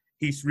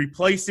 he's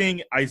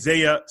replacing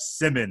Isaiah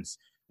Simmons.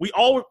 We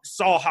all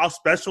saw how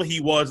special he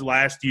was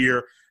last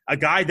year, a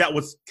guy that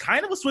was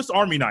kind of a Swiss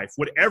Army knife.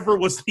 Whatever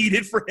was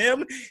needed for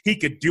him, he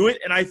could do it.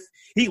 And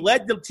he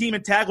led the team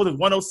in tackles with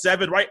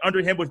 107. Right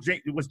under him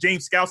was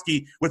James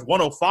Skalski with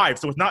 105.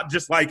 So it's not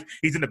just like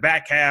he's in the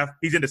back half,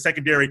 he's in the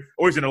secondary,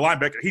 or he's in the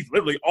linebacker. He's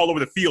literally all over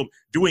the field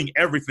doing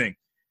everything.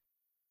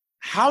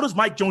 How does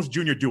Mike Jones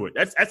Jr. do it?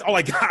 That's all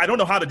I got. I don't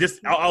know how to just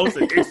I'll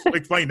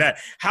explain that.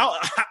 How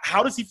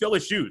does he fill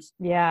his shoes?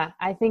 Yeah,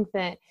 I think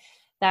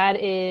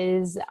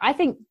I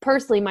think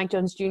personally Mike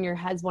Jones Jr.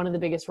 has one of the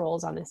biggest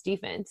roles on this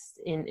defense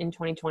in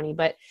 2020.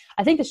 But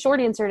I think the short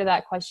answer to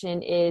that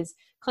question is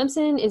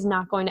Clemson is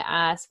not going to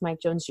ask Mike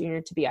Jones Jr.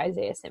 to be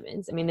Isaiah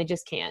Simmons. I mean, they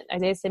just can't.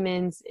 Isaiah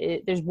Simmons,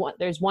 there's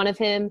one of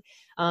him.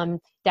 Dabo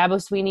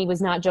Swinney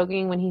was not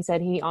joking when he said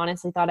he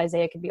honestly thought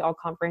Isaiah could be all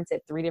conference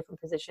at 3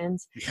 different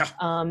positions. Yeah.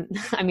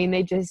 I mean,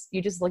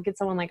 you just look at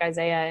someone like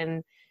Isaiah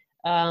and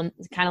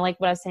it's kind of like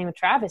what I was saying with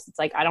Travis. It's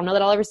like, I don't know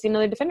that I'll ever see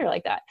another defender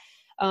like that.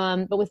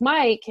 But with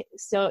Mike,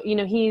 so, you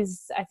know,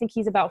 I think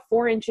he's about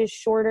 4 inches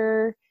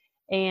shorter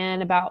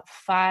and about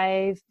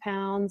 5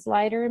 pounds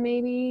lighter,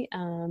 maybe.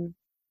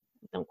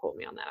 Don't quote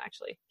me on that,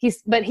 actually.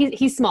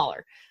 He's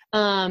smaller.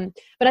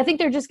 But I think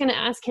they're just going to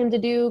ask him to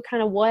do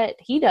kind of what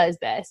he does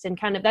best. And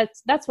kind of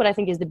that's what I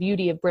think is the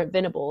beauty of Brent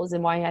Venables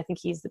and why I think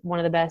he's one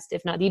of the best,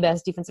 if not the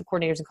best, defensive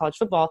coordinators in college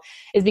football,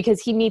 is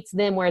because he meets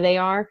them where they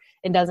are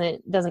and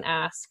doesn't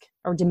ask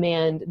or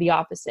demand the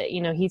opposite.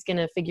 You know, he's going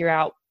to figure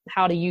out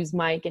how to use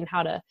Mike and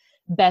how to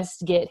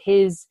best get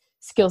his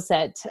skill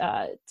set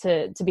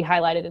to be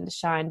highlighted and to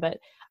shine. But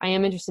I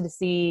am interested to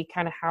see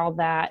kind of how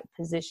that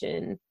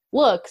position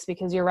looks,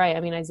 because you're right.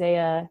 I mean,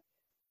 Isaiah,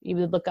 you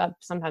would look up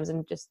sometimes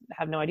and just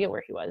have no idea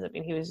where he was. I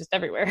mean, he was just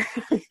everywhere.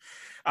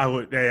 I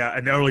would, yeah.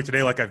 And earlier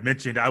today, like I've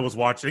mentioned, I was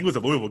watching, I think it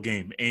was a Louisville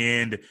game,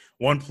 and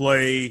one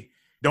play,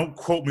 don't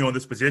quote me on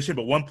this position,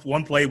 but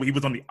one play where he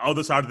was on the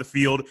other side of the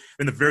field,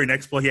 then the very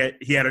next play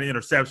he had an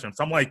interception.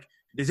 So I'm like,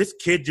 does this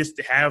kid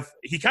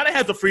he kind of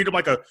has the freedom,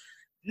 like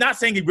not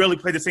saying he really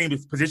played the same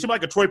position, but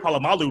like a Troy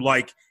Polamalu,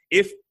 like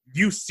if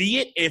you see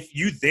it, if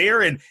you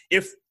there, and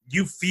if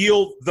you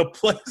feel the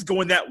play is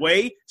going that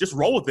way, just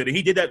roll with it. And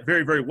he did that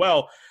very, very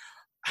well.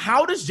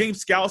 How does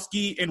James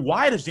Skalski, and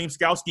why does James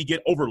Skalski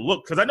get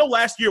overlooked? Because I know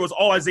last year was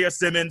all Isaiah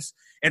Simmons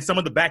and some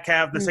of the back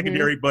half, the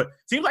secondary, but it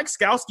seems like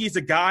Skalski is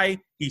a guy,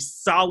 he's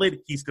solid,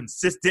 he's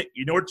consistent,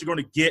 you know what you're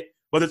going to get.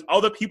 But there's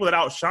other people that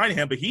outshine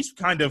him, but he's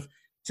kind of,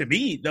 to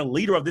me, the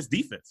leader of this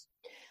defense.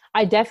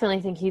 I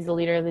definitely think he's the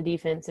leader of the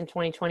defense in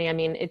 2020. I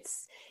mean,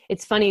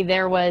 it's funny.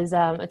 There was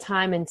a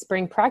time in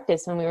spring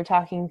practice when we were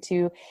talking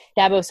to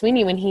Dabo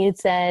Swinney when he had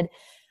said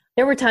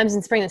there were times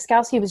in spring that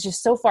Skalski was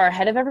just so far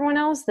ahead of everyone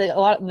else that a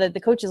lot of the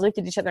coaches looked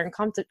at each other and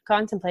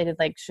contemplated,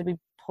 like, should we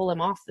pull him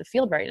off the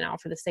field right now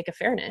for the sake of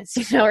fairness,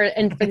 you know,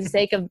 and for the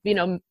sake of, you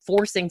know,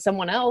 forcing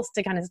someone else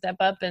to kind of step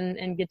up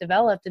and get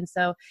developed. And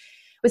so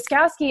with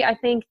Skalski, I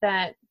think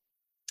that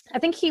I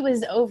think he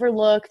was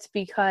overlooked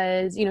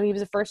because, he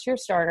was a first-year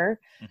starter.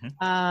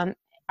 Mm-hmm.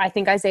 I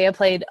think Isaiah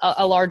played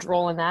a large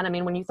role in that. I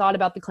mean, when you thought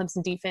about the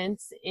Clemson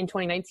defense in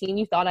 2019,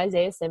 you thought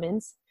Isaiah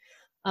Simmons.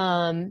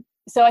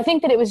 So I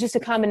think that it was just a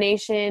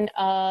combination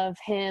of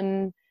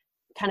him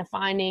kind of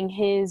finding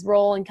his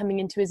role and coming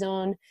into his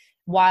own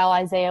while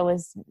Isaiah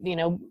was,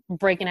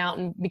 breaking out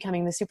and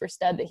becoming the super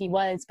stud that he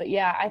was. But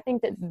yeah, I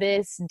think that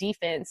this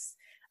defense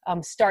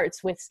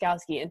starts with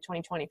Skalski in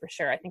 2020 for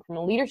sure. I think from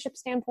a leadership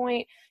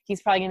standpoint,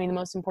 he's probably going to be the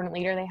most important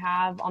leader they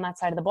have on that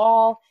side of the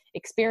ball.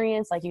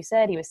 Experience, like you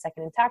said, he was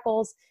second in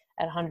tackles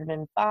at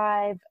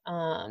 105.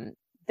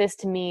 This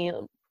to me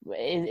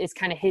is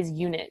kind of his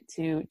unit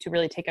to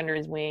really take under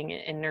his wing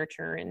and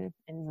nurture and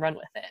run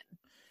with it.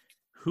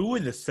 Who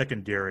in the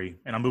secondary,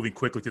 and I'm moving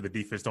quickly to the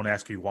defense, don't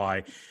ask me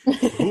why,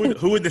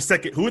 who in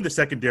the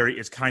secondary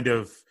is kind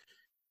of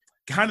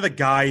the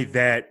guy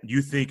that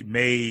you think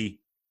may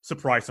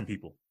surprise some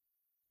people?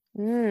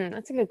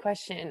 That's a good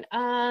question.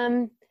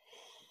 I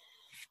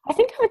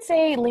think I would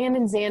say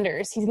Landon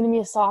Zanders. He's going to be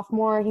a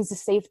sophomore. He's a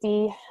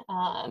safety.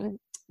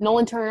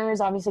 Nolan Turner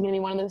is obviously going to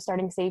be one of those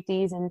starting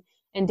safeties, and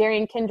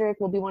Darian Kendrick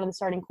will be one of the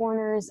starting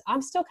corners.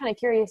 I'm still kind of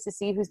curious to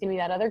see who's going to be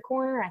that other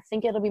corner. I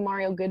think it'll be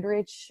Mario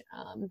Goodrich,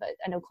 but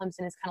I know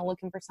Clemson is kind of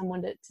looking for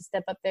someone to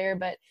step up there.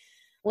 But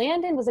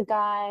Landon was a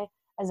guy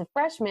as a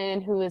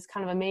freshman who was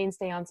kind of a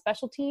mainstay on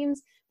special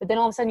teams, but then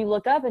all of a sudden you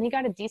look up and he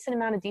got a decent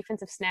amount of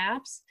defensive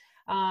snaps.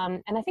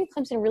 And I think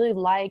Clemson really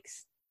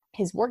likes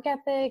his work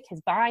ethic,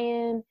 his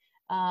buy-in.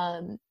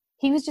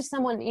 He was just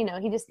someone, he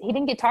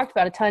didn't get talked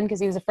about a ton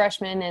because he was a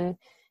freshman and,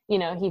 he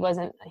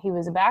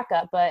was a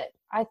backup. But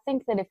I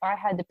think that if I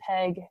had to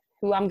peg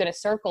who I'm going to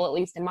circle, at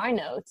least in my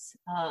notes,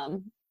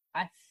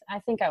 I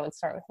think I would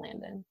start with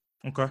Landon.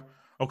 Okay.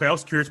 I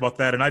was curious about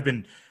that. And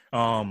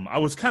I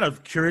was kind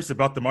of curious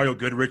about the Mario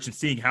Goodrich and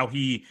seeing how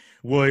he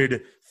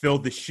would fill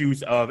the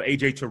shoes of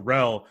AJ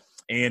Terrell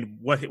and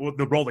what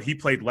the role that he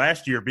played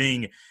last year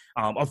being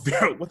I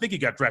think he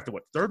got drafted,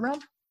 third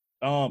round?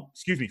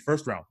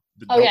 First round.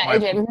 He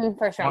did.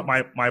 First round.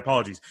 My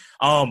apologies.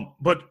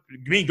 But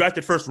being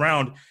drafted first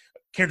round,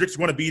 Kendrick's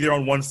going to be there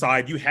on one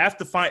side. You have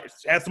to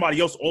have somebody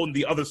else on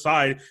the other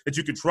side that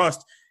you can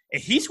trust. And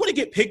he's going to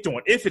get picked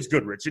on if it's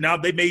Goodrich. And now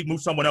they may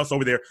move someone else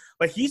over there.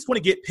 But he's going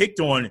to get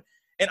picked on.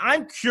 And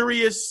I'm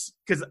curious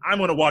because I'm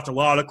going to watch a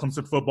lot of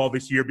Clemson football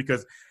this year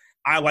because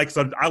I like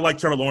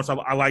Trevor Lawrence.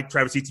 I like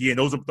Travis Etienne.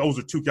 Those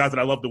are two guys that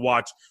I love to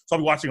watch. So I'll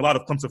be watching a lot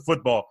of Clemson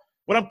football.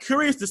 But I'm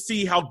curious to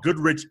see how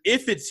Goodrich,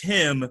 if it's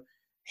him,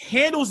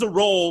 handles the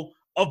role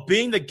of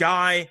being the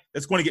guy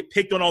that's going to get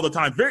picked on all the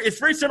time. It's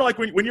very similar like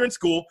when you're in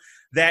school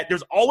that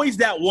there's always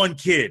that one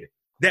kid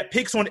that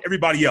picks on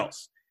everybody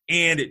else.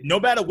 And no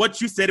matter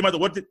what you say, no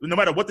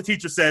matter what the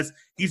teacher says,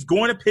 he's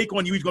going to pick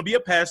on you. He's going to be a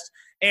pest.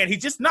 And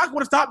he's just not going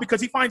to stop because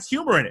he finds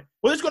humor in it.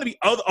 Well, there's going to be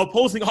other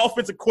opposing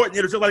offensive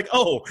coordinators that are like,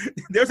 oh,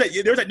 there's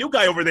that new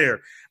guy over there.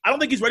 I don't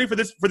think he's ready for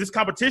this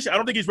competition. I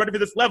don't think he's ready for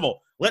this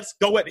level. Let's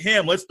go at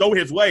him. Let's go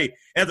his way.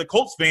 And as a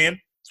Colts fan,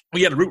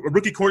 we had a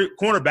rookie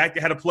cornerback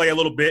that had to play a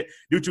little bit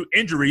due to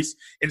injuries.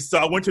 And so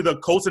I went to the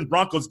Colts and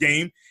Broncos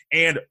game,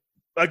 and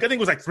I think it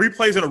was like 3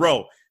 plays in a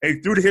row. They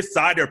threw to his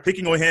side. They're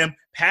picking on him.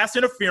 Pass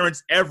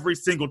interference every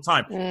single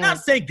time. Not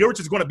saying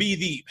Goodrich is going to be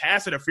the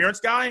pass interference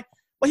guy,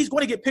 but he's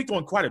going to get picked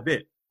on quite a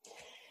bit.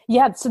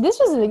 Yeah, so this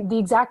was the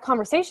exact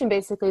conversation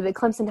basically that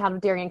Clemson had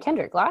with Darian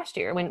Kendrick last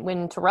year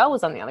when Terrell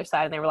was on the other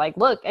side. And they were like,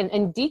 look, and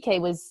DK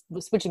was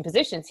switching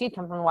positions. He had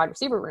come from the wide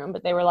receiver room,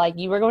 but they were like,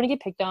 you are going to get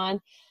picked on.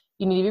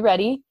 You need to be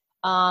ready.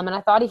 And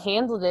I thought he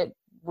handled it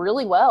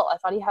really well. I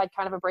thought he had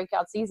kind of a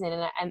breakout season.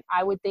 And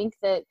I would think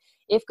that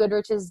if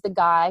Goodrich is the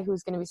guy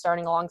who's going to be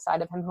starting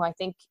alongside of him, who I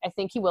think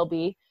he will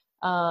be,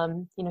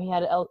 he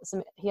had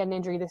an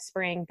injury this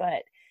spring,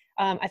 but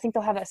I think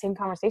they'll have that same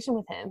conversation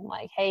with him.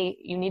 Like, hey,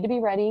 you need to be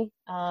ready.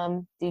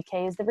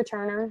 DK is the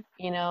returner.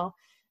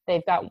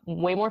 They've got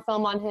way more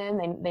film on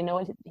him. They know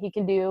what he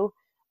can do.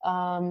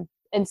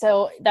 And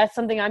so that's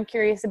something I'm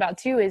curious about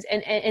too is,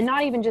 and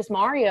not even just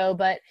Mario,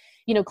 but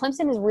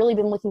Clemson has really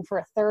been looking for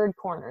a third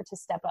corner to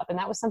step up. And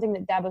that was something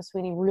that Dabo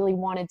Swinney really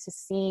wanted to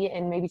see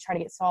and maybe try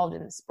to get solved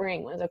in the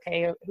spring was,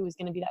 okay, who was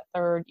going to be that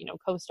third,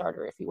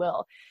 co-starter, if you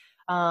will.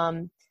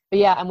 But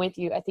yeah, I'm with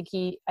you. I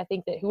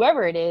think that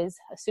whoever it is,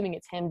 assuming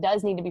it's him,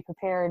 does need to be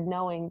prepared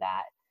knowing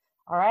that,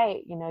 all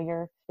right,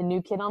 you're the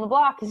new kid on the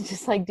block,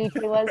 just like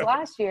DK was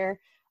last year.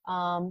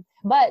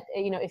 But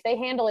if they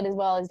handle it as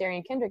well as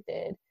Darian Kendrick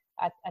did,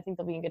 I think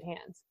they'll be in good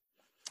hands.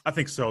 I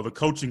think so. The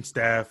coaching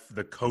staff,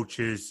 the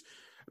coaches,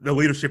 the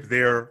leadership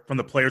there from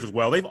the players as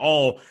well.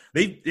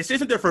 This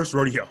isn't their first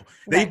rodeo.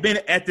 They've been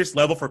at this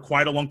level for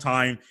quite a long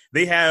time.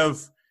 They have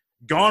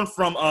gone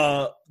from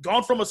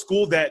a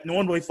school that no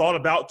one really thought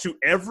about to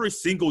every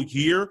single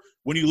year.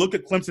 When you look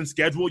at Clemson's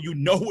schedule, you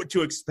know what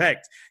to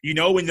expect.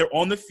 When they're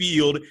on the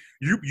field,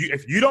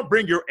 if you don't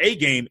bring your A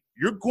game,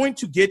 you're going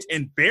to get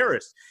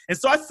embarrassed. And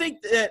so I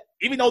think that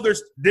even though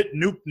there's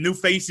new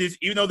faces,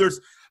 even though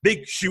there's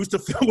big shoes to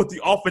fill with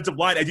the offensive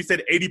line, as you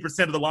said,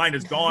 80% of the line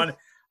is gone.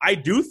 I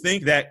do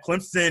think that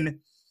Clemson,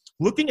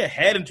 looking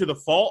ahead into the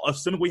fall,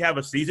 assuming we have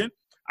a season,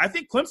 I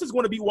think Clemson's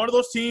going to be one of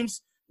those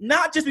teams,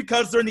 not just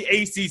because they're in the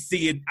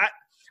ACC. And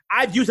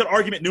I've used that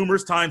argument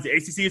numerous times. The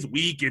ACC is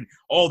weak and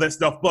all that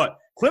stuff. But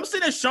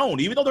Clemson has shown,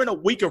 even though they're in a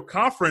weaker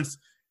conference,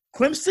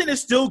 Clemson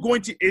is still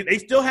going to – they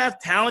still have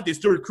talent. They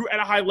still recruit at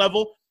a high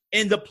level.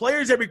 And the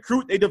players that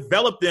recruit, they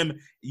develop them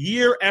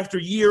year after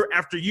year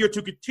after year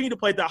to continue to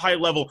play at that high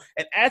level.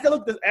 And as I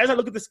look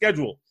at the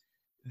schedule,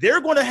 they're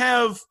going to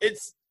have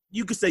 –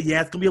 you could say,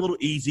 yeah, it's going to be a little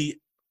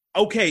easy.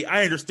 Okay,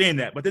 I understand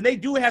that. But then they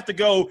do have to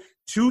go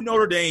to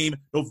Notre Dame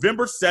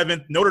November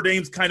 7th. Notre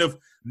Dame's kind of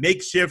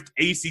makeshift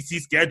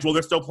ACC schedule.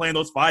 They're still playing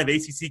those 5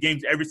 ACC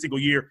games every single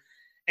year.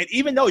 And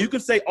even though you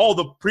can say, oh,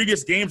 the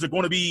previous games are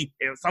going to be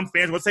 – some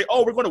fans would say,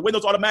 oh, we're going to win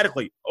those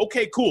automatically.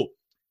 Okay, cool.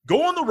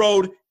 Go on the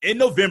road in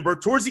November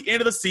towards the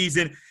end of the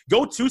season.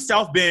 Go to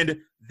South Bend.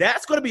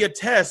 That's going to be a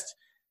test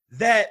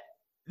that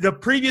the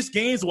previous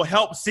games will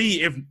help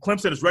see if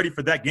Clemson is ready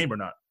for that game or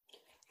not.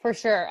 For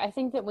sure. I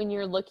think that when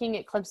you're looking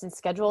at Clemson's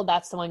schedule,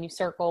 that's the one you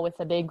circle with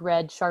a big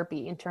red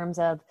Sharpie in terms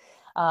of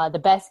the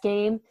best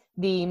game,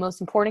 the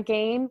most important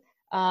game.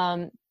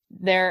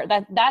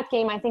 That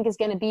game I think is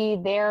going to be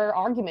their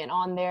argument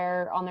on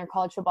their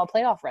college football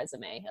playoff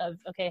resume of,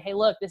 okay, hey,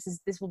 look, this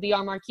will be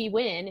our marquee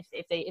win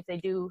if they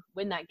do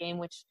win that game,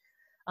 which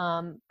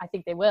I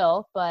think they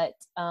will. But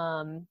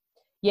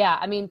yeah,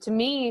 I mean, to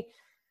me,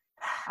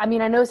 I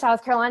know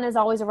South Carolina is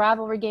always a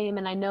rivalry game,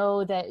 and I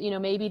know that,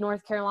 maybe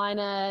North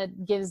Carolina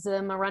gives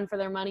them a run for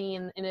their money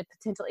in a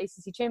potential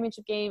ACC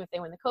championship game if they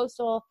win the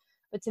Coastal.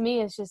 But to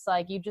me, it's just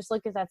like you just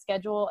look at that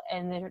schedule,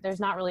 and there's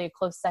not really a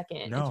close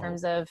second in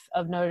terms of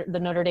the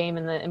Notre Dame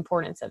and the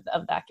importance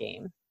of that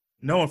game.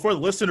 No, and for the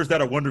listeners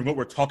that are wondering what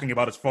we're talking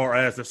about as far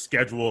as the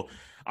schedule,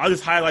 I'll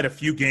just highlight a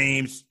few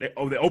games. They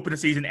open the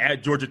season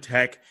at Georgia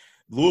Tech,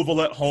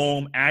 Louisville at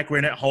home,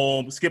 Akron at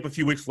home, skip a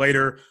few weeks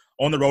later,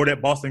 on the road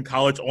at Boston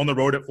College, on the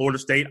road at Florida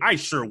State. I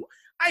sure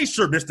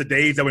missed the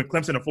days that when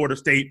Clemson and Florida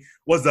State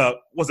was a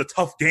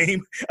tough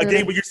game, a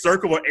game where you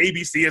circle where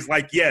ABC is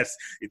like, yes,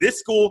 this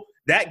school,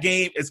 that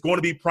game is going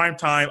to be prime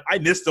time. I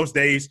missed those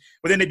days.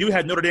 But then they do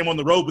have Notre Dame on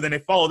the road, but then they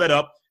follow that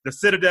up, the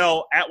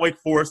Citadel at Wake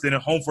Forest, and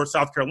at home for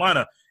South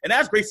Carolina. And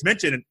as Grace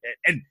mentioned,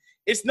 and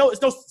it's no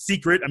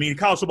secret. I mean,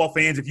 college football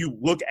fans, if you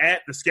look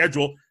at the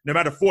schedule, no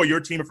matter for your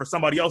team or for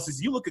somebody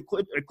else's, you look at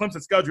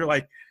Clemson's schedule, you're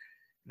like,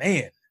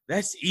 man,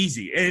 that's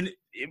easy. And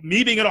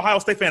me being an Ohio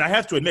State fan, I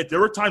have to admit,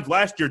 there were times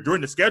last year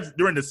during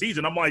the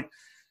season, I'm like,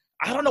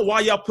 I don't know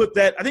why y'all put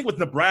that. I think with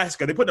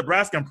Nebraska, they put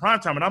Nebraska in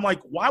primetime. And I'm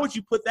like, why would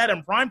you put that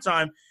in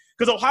primetime?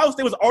 Because Ohio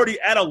State was already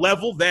at a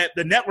level that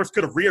the networks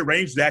could have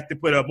rearranged that to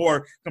put a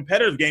more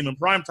competitive game in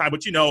primetime.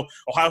 But,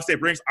 Ohio State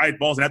brings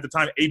eyeballs, and at the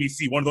time,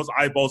 ABC, one of those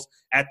eyeballs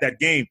at that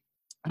game.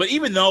 But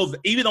even though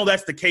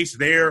that's the case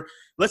there,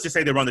 let's just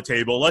say they run the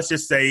table. Let's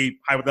just say,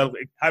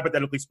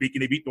 hypothetically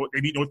speaking, they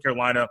beat North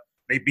Carolina.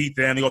 They beat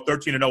them. They go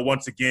 13-0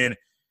 once again.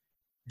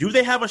 Do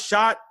they have a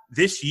shot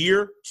this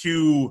year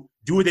to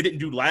do what they didn't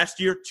do last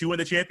year to win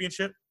the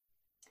championship?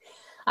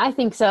 I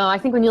think so. I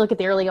think when you look at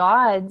the early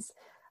odds,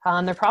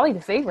 they're probably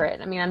the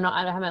favorite. I mean,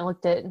 I haven't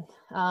looked at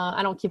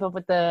I don't keep up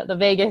with the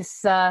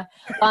Vegas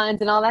lines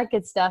and all that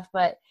good stuff.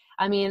 But,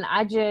 I mean,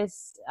 I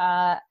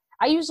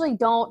usually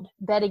don't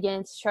bet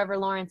against Trevor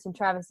Lawrence and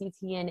Travis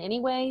Etienne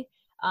anyway.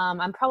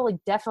 I'm probably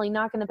definitely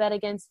not going to bet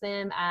against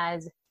them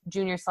as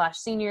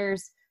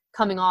junior/seniors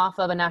coming off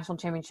of a national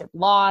championship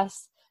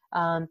loss.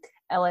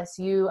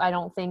 LSU, I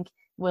don't think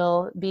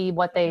will be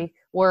what they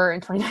were in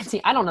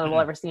 2019. I don't know that we'll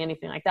ever see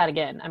anything like that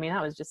again. I mean,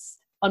 that was just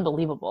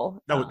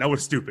unbelievable. That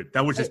was stupid.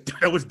 That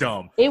was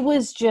dumb. It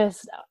was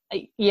just,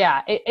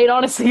 yeah, it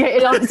honestly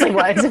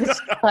was.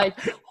 It's like,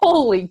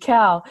 holy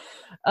cow.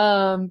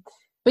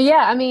 But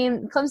yeah, I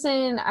mean,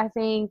 Clemson, I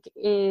think,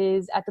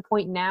 is at the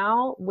point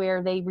now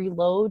where they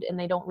reload and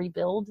they don't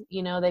rebuild.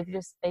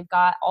 They've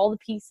got all the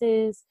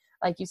pieces.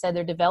 Like you said,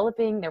 they're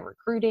developing, they're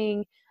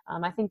recruiting.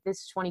 I think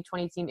this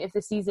 2020 team, if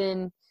the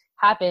season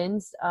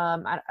happens,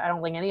 I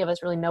don't think any of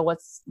us really know what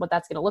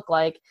that's going to look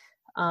like.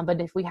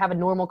 But if we have a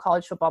normal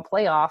college football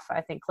playoff,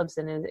 I think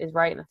Clemson is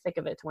right in the thick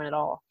of it to win it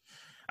all.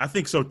 I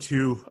think so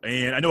too.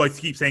 And I know I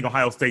keep saying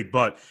Ohio State,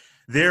 but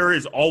there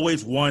is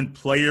always one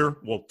player,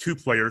 well, two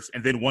players,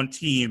 and then one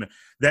team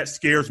that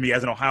scares me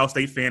as an Ohio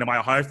State fan. And my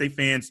Ohio State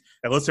fans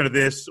that listen to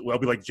this, will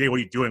be like, Jay, what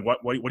are you doing? What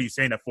are you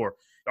saying that for?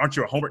 Aren't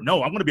you a homer?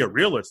 No, I'm going to be a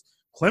realist.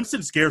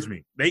 Clemson scares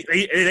me.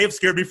 They have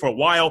scared me for a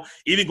while.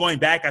 Even going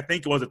back, I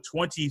think it was a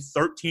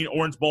 2013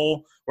 Orange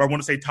Bowl where I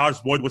want to say Taj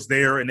Boyd was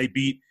there, and they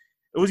beat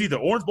 – it was either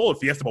Orange Bowl or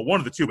Fiesta Bowl,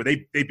 one of the two, but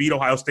they beat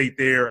Ohio State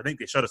there. I think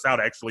they shut us out,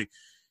 actually.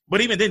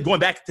 But even then,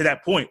 going back to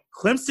that point,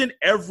 Clemson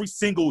every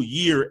single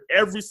year,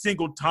 every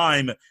single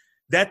time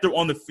that they're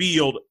on the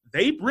field,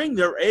 they bring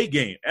their A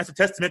game. That's a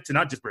testament to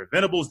not just Brent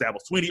Venables, Dabo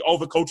Swinney, all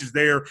the coaches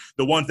there,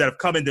 the ones that have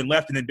come and then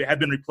left and then have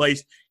been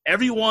replaced.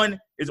 Everyone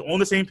is on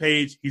the same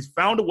page. He's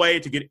found a way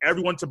to get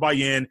everyone to buy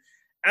in. And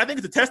I think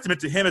it's a testament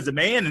to him as a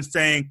man and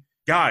saying,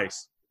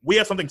 guys, we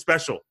have something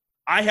special.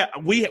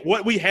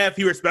 What we have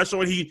here is special,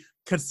 and he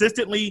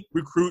consistently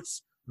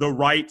recruits the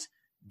right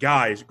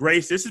guys.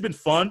 Grace, this has been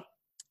fun,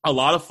 a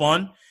lot of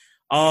fun.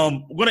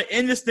 We're going to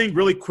end this thing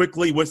really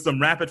quickly with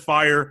some rapid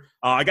fire.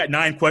 I got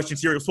 9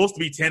 questions here. It was supposed to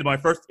be 10, but my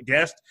first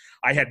guest,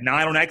 I had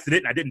 9 on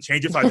accident, and I didn't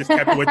change it, so I just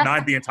kept it with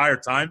 9 the entire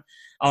time.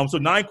 So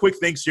 9 quick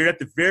things here. At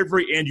the very,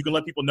 very end, you can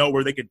let people know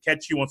where they can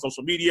catch you on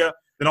social media,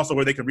 then also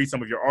where they can read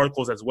some of your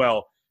articles as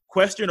well.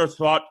 Question or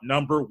thought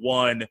number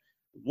 1,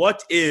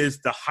 what is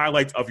the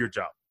highlight of your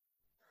job?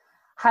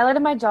 Highlight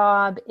of my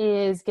job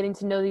is getting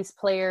to know these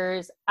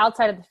players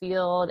outside of the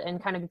field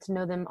and kind of get to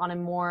know them on a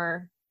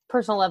more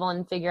personal level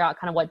and figure out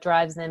kind of what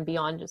drives them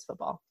beyond just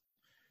football.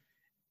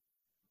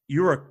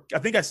 I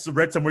think I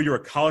read somewhere you're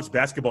a college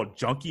basketball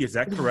junkie. Is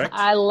that correct?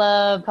 I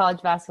love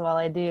college basketball.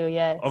 I do.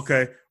 Yes.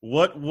 Okay.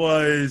 What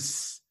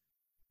was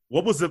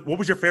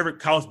your favorite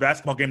college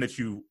basketball game that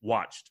you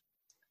watched?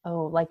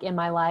 Oh, like in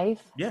my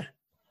life? Yeah.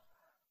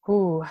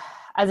 Ooh,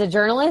 as a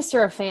journalist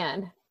or a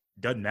fan?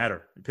 Doesn't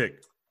matter.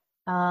 Pick.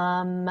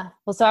 Well,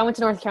 so I went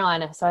to North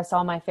Carolina, so I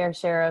saw my fair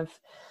share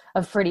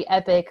of pretty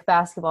epic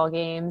basketball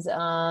games.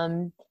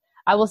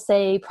 I will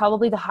say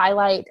probably the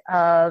highlight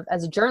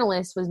as a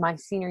journalist was my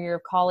senior year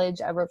of college.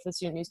 I wrote for the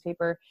student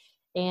newspaper,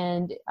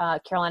 and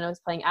Carolina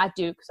was playing at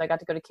Duke, so I got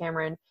to go to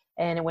Cameron,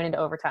 and it went into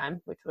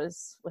overtime, which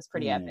was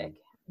pretty epic.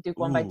 Duke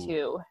won by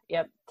 2.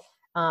 Yep.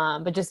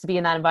 But just to be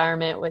in that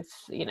environment with,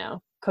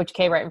 Coach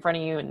K right in front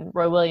of you and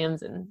Roy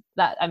Williams and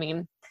that, at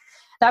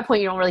that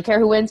point you don't really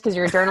care who wins because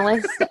you're a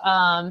journalist.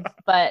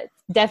 But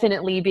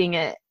definitely being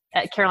at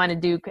Carolina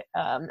Duke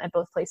at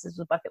both places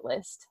was bucket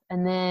list.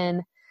 And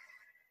then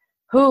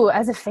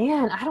as a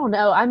fan, I don't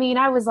know.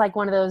 I was like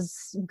one of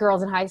those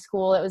girls in high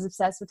school that was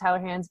obsessed with Tyler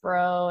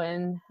Hansbrough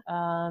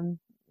and,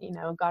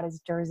 got his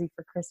jersey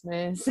for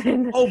Christmas.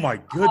 And oh my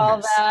goodness.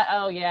 All that.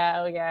 Oh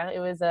yeah. It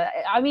was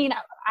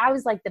I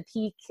was like the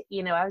peak,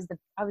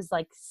 I was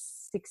like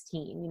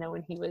 16,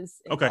 when he was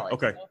in college.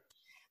 Okay.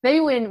 Maybe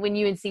when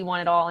UNC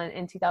won it all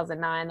in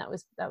 2009, that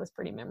was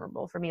pretty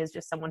memorable for me as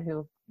just someone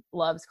who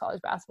loves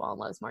college basketball and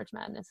loves March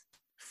Madness.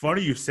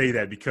 Funny you say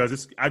that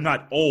because I'm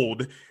not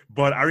old,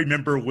 but I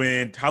remember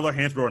when Tyler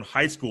Hansbrough in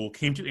high school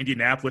came to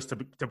Indianapolis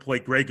to play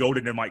Greg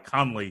Oden and Mike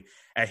Conley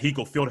at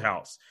Hinkle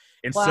Fieldhouse.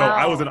 And wow. So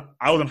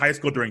I was in high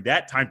school during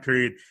that time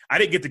period. I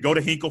didn't get to go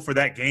to Hinkle for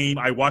that game.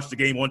 I watched the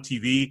game on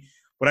TV,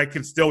 but I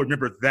can still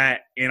remember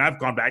that. And I've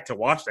gone back to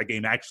watch that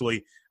game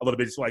actually a little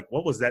bit. It's like,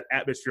 what was that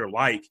atmosphere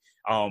like?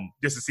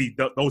 Just to see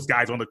those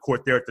guys on the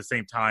court there at the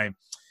same time.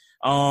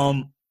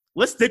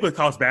 Let's stick with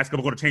college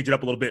basketball. We're going to change it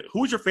up a little bit.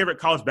 Who's your favorite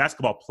college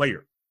basketball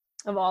player?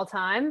 Of all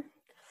time?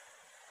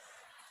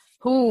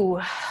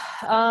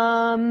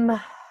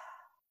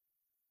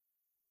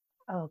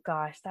 Oh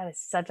gosh, that is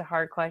such a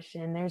hard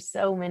question. There's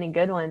so many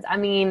good ones.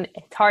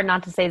 It's hard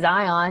not to say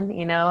Zion,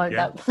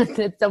 Yeah.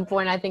 At some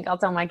point I think I'll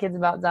tell my kids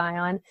about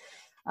Zion.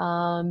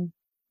 I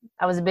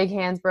was a big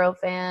Hansbrough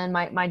fan.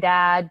 My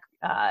dad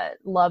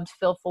loved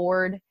Phil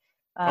Ford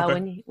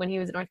when he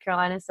was at North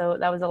Carolina, so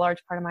that was a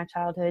large part of my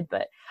childhood.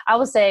 But I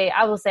will say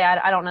I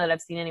don't know that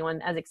I've seen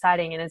anyone as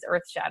exciting and as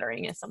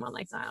earth-shattering as someone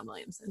like Zion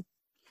Williamson.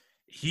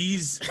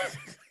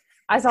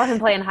 I saw him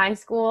play in high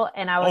school,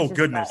 and I was just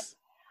goodness.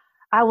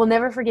 I will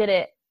never forget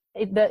it.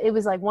 It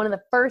was like one of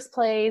the first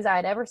plays I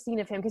had ever seen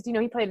of him because,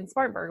 he played in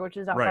Spartanburg, which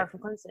is not far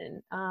from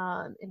Clemson.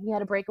 And he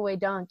had a breakaway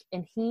dunk,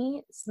 and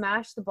he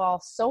smashed the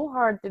ball so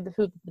hard through the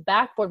hoop. The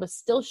backboard was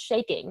still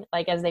shaking,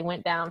 like, as they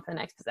went down for the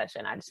next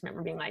possession. I just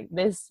remember being like,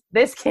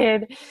 this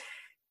kid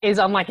is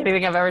unlike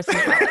anything I've ever seen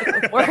in my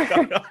life before.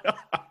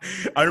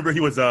 I remember he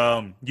was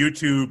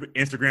YouTube,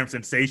 Instagram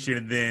sensation,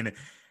 and then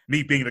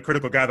me being the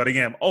critical guy that I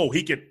am,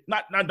 he could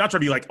not trying to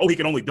be like, he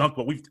can only dunk,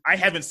 but I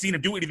haven't seen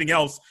him do anything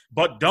else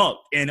but dunk.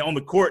 And on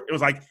the court, it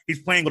was like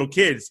he's playing little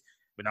kids.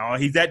 But no,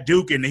 he's at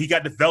Duke, and he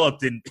got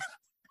developed and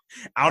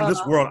out of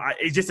this world.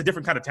 It's just a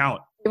different kind of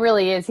talent. It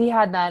really is. He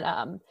had that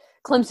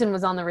Clemson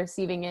was on the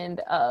receiving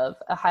end of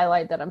a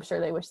highlight that I'm sure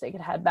they wish they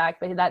could have had back.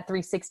 But that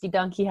 360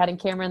 dunk he had in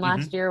Cameron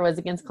last year was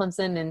against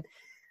Clemson, and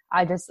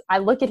I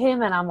look at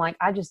him and I'm like,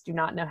 I just do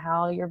not know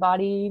how your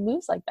body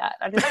moves like that.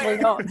 I just really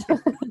don't.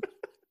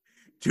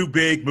 Too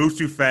big, moves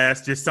too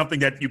fast, just something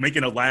that you make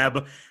in a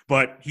lab,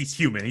 but he's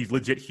human. He's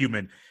legit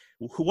human.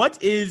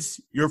 What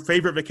is your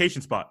favorite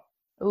vacation spot?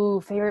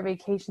 Ooh, favorite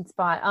vacation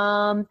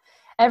spot.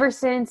 Ever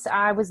since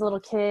I was a little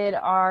kid,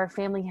 our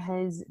family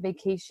has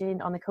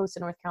vacationed on the coast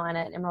of North Carolina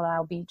at Emerald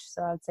Isle Beach.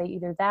 So I would say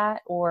either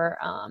that or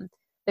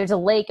there's a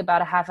lake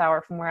about a half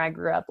hour from where I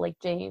grew up, Lake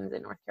James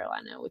in North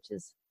Carolina, which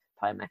is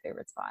probably my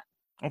favorite spot.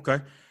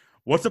 Okay.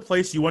 What's a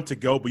place you want to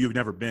go but you've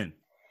never been?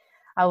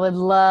 I would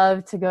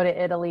love to go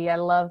to Italy. I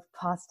love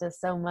pasta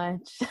so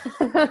much.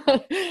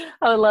 I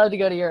would love to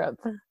go to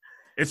Europe.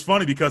 It's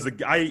funny because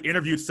I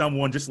interviewed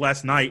someone just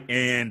last night,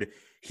 and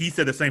he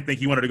said the same thing.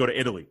 He wanted to go to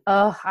Italy.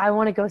 Oh, I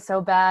want to go so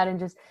bad, and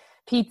just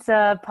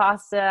pizza,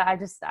 pasta.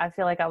 I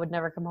feel like I would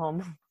never come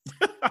home.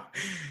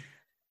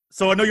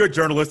 So I know you're a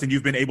journalist, and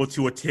you've been able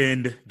to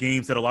attend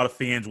games that a lot of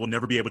fans will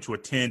never be able to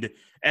attend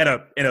in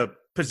a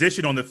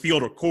position on the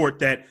field or court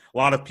that a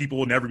lot of people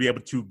will never be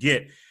able to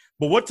get.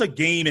 But what's a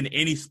game in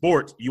any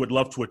sport you would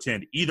love to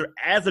attend, either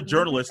as a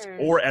journalist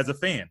or as a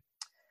fan?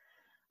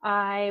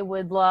 I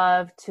would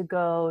love to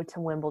go to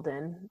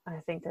Wimbledon. I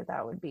think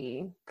that would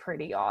be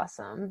pretty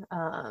awesome.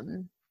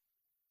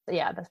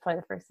 Yeah, that's probably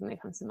the first thing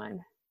that comes to mind.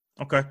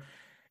 Okay.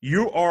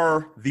 You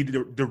are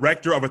the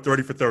director of a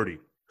 30 for 30.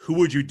 Who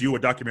would you do a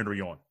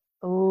documentary on?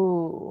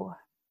 Ooh.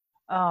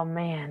 Oh,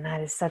 man,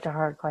 that is such a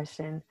hard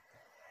question.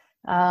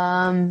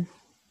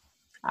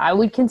 I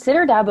would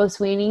consider Dabo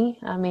Sweeney.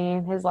 I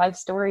mean, his life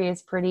story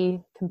is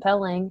pretty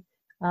compelling.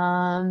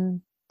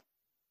 Gosh,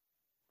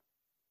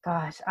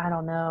 I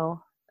don't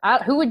know.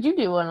 Who would you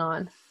do one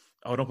on?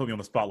 Oh, don't put me on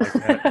the spot like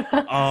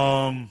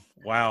that.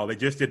 Wow, they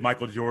just did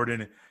Michael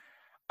Jordan.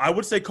 I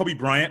would say Kobe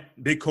Bryant,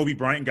 big Kobe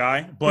Bryant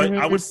guy, but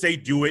I would say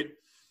do it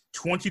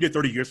 20 to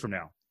 30 years from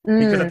now.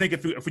 Because I think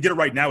if we did it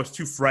right now, it's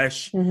too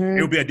fresh.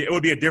 It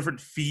would be a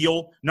different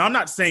feel. Now, I'm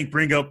not saying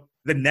bring up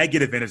the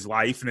negative in his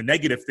life and the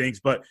negative things,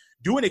 but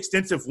do an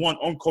extensive one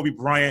on Kobe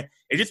Bryant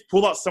and just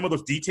pull out some of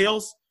those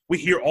details. We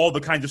hear all the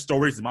kinds of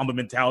stories, the Mamba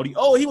mentality.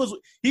 Oh, he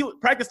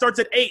practice starts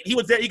at 8. He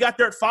was there. He got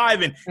there at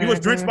 5, and he was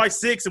drenched by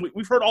 6. And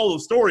we've heard all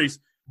those stories.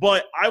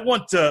 But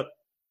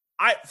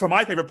for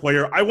my favorite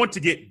player, I want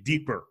to get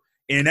deeper.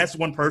 And that's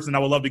one person I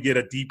would love to get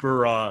a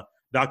deeper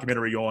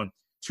documentary on.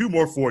 2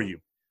 more for you.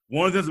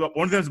 One of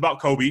them is about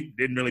Kobe.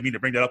 Didn't really mean to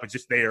bring that up. It's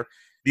just there.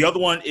 The other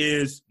one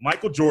is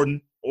Michael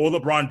Jordan or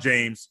LeBron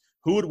James.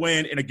 Who would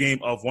win in a game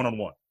of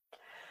one-on-one?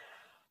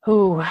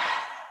 Ooh,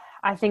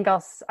 I think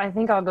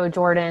I'll go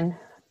Jordan.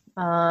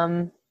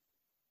 Man,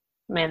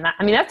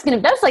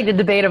 that's like the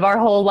debate of our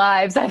whole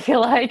lives. I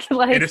feel like,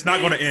 and it's not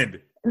going to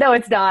end. No,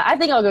 it's not. I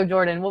think I'll go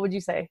Jordan. What would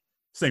you say?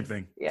 Same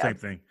thing. Yeah. Same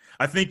thing.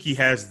 I think he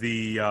has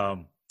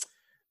the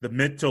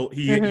mental.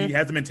 He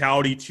has the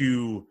mentality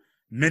to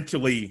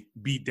mentally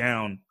beat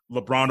down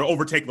LeBron or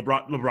overtake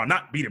LeBron,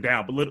 not beat him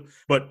down,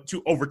 but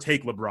to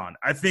overtake LeBron.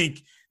 I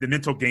think the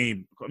mental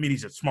game. I mean,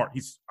 he's a smart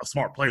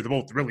player.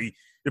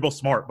 They're both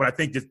smart. But I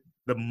think just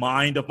the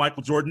mind of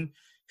Michael Jordan,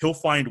 he'll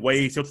find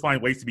ways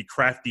to be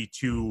crafty,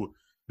 to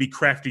be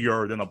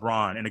craftier than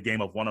LeBron in a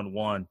game of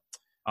one-on-one.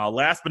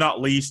 Last but not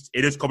least,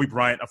 it is Kobe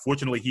Bryant.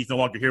 Unfortunately, he's no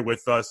longer here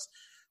with us.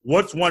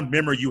 What's one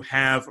memory you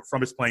have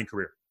from his playing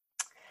career?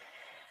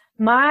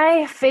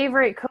 My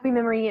favorite Kobe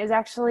memory is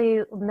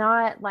actually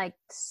not like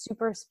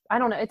super, I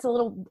don't know. It's a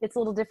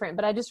little different,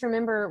 but I just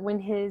remember when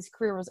his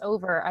career was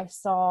over, I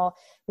saw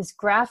this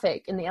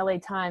graphic in the LA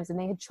Times and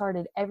they had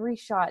charted every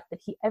shot that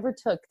he ever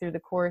took through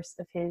the course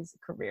of his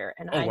career.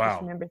 And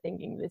just remember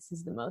thinking, this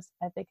is the most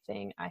epic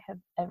thing I have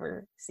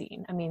ever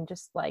seen. I mean,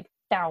 just like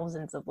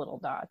thousands of little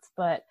dots,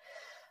 but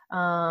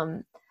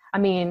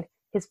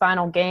his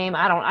final game,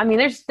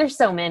 there's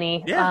so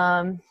many.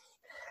 Yeah.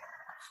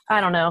 I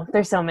don't know.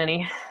 There's so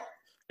many.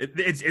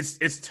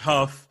 It's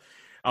tough.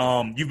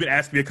 You've been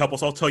asking me a couple,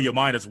 so I'll tell you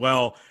mine as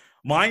well.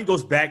 Mine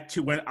goes back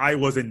to when I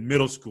was in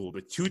middle school,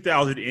 the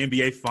 2000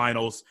 NBA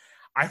Finals.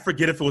 I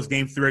forget if it was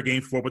Game 3 or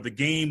Game 4, but the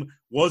game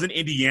was in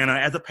Indiana.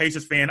 As a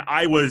Pacers fan,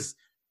 I was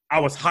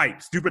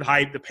hyped, stupid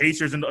hyped. The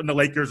Pacers and the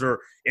Lakers are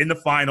in the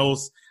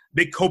finals.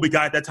 Big Kobe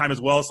guy at that time as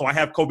well, so I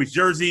have Kobe's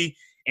jersey,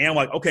 and I'm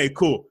like, okay,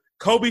 cool.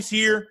 Kobe's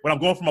here, but I'm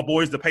going for my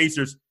boys, the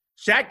Pacers.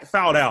 Shaq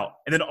fouled out,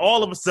 and then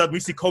all of a sudden we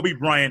see Kobe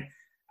Bryant.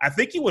 I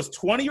think he was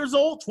 21 years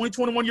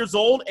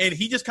old, and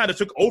he just kind of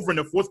took over in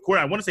the fourth quarter.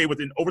 I want to say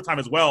within overtime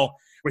as well,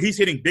 where he's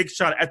hitting big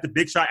shot after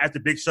big shot after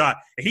big shot.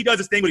 And he does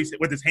this thing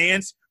with his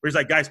hands where he's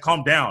like, guys,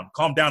 calm down,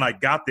 I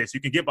got this. You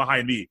can get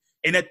behind me.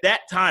 And at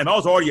that time, I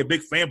was already a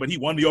big fan, but he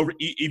won me over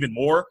even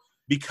more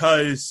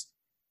because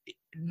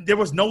there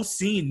was no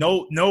scene,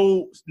 no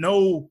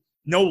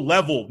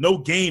level, no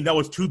game that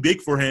was too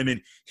big for him. And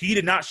he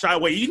did not shy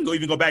away. You can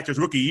even go back to his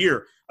rookie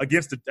year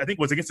against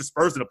the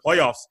Spurs in the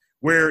playoffs,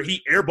 where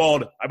he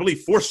airballed, I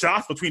believe, 4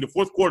 shots between the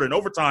fourth quarter and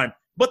overtime.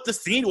 But the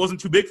scene wasn't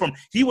too big for him.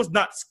 He was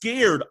not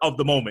scared of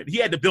the moment. He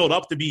had to build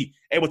up to be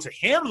able to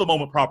handle the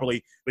moment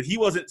properly, but he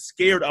wasn't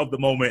scared of the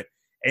moment.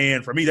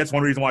 And for me, that's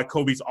one reason why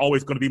Kobe's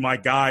always going to be my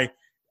guy.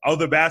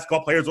 Other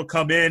basketball players will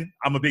come in.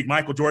 I'm a big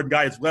Michael Jordan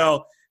guy as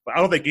well. But I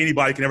don't think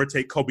anybody can ever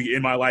take Kobe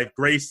in my life.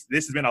 Grace,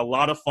 this has been a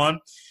lot of fun.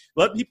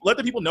 Let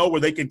the people know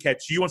where they can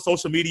catch you on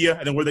social media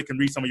and then where they can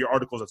read some of your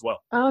articles as well.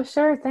 Oh,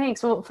 sure.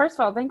 Thanks. Well, first of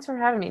all, thanks for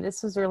having me.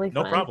 This was really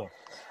fun. No problem.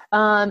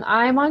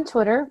 I'm on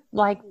Twitter,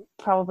 like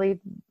probably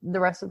the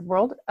rest of the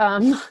world.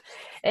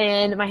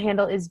 And my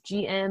handle is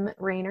GM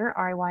Raynor,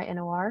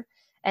 Rynor.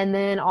 And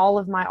then all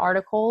of my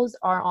articles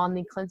are on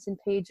the Clemson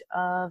page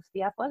of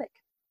The Athletic.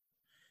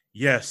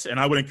 Yes, and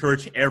I would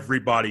encourage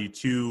everybody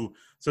to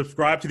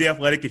subscribe to The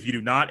Athletic if you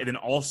do not, and then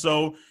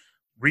also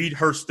read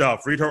her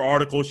stuff, read her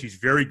articles. She's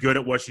very good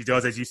at what she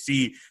does. As you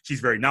see, she's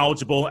very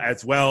knowledgeable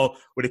as well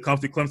when it comes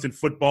to Clemson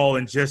football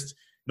and just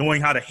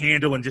knowing how to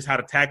handle and just how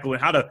to tackle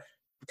and how to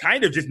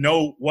kind of just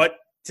know what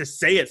to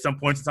say at some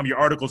points in some of your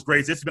articles.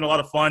 Grace, this has been a lot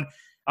of fun.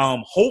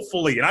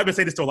 Hopefully, and I've been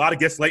saying this to a lot of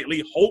guests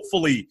lately,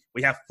 hopefully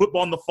we have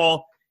football in the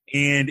fall.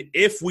 And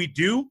if we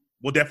do,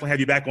 we'll definitely have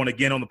you back on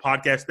again on the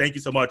podcast. Thank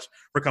you so much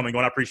for coming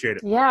on. I appreciate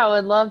it. Yeah, I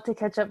would love to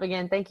catch up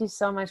again. Thank you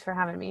so much for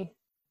having me.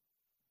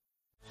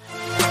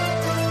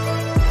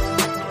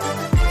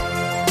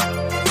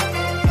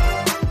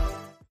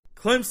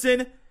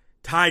 Clemson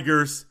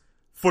Tigers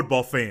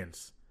football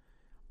fans,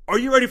 are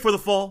you ready for the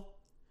fall?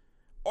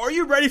 Are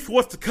you ready for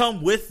what's to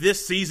come with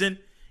this season?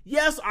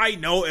 Yes, I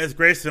know, as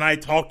Grace and I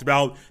talked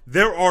about,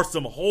 there are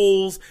some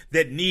holes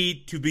that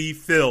need to be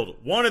filled.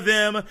 One of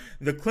them,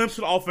 the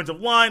Clemson offensive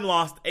line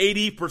lost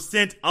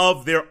 80%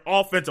 of their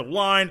offensive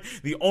line.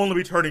 The only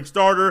returning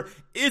starter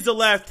is a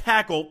left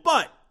tackle.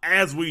 But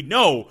as we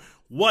know,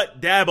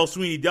 what Dabo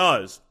Swinney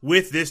does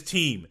with this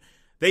team,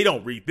 they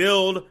don't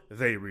rebuild,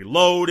 they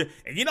reload.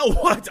 And you know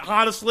what?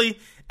 Honestly,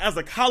 as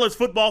a college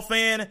football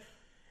fan,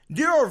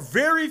 there are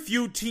very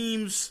few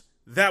teams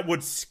that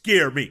would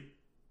scare me.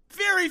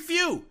 Very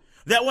few.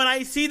 That when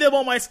I see them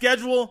on my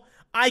schedule,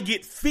 I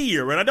get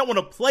fear and I don't want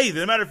to play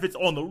them. No matter if it's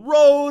on the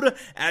road,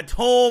 at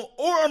home,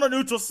 or on a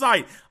neutral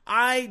site.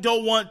 I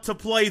don't want to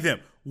play them.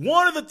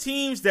 One of the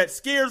teams that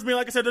scares me,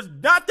 like I said, there's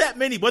not that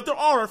many, but there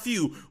are a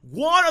few.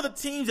 One of the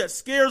teams that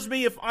scares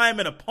me if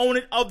I'm an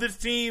opponent of this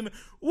team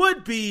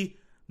would be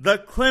the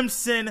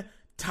Clemson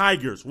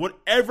Tigers.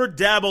 Whatever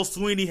Dabo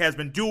Swinney has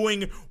been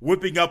doing,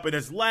 whipping up in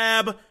his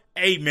lab,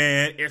 hey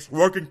man, it's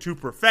working to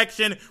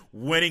perfection,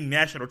 winning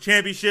national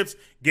championships,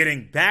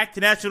 getting back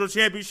to national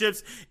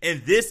championships,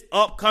 and this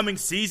upcoming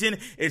season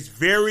is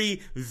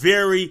very,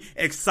 very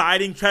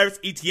exciting. Travis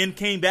Etienne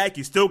came back.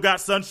 You still got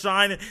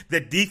Sunshine. The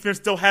defense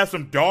still has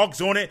some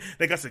dogs on it.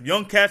 They got some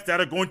young cats that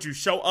are going to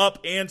show up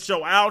and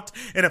show out.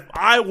 And if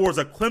I was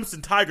a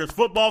Clemson Tigers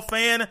football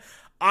fan,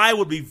 I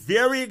would be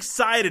very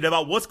excited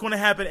about what's going to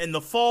happen in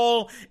the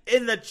fall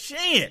and the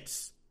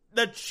chance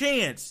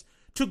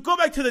to go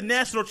back to the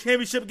national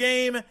championship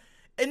game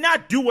and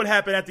not do what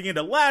happened at the end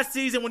of last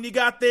season when you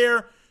got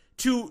there,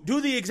 to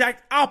do the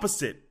exact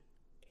opposite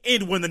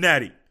and win the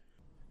Natty.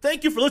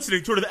 Thank you for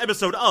listening to another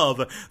episode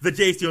of the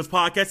Jay Stevens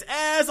Podcast.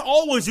 As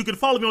always, you can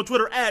follow me on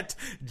Twitter at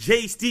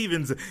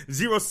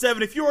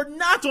jstevens07. If you are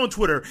not on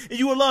Twitter and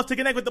you would love to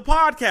connect with the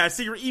podcast,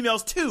 send your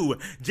emails to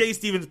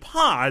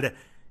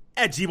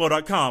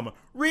jstevenspod@gmail.com.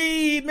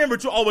 Remember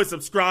to always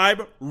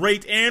subscribe,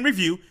 rate, and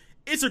review.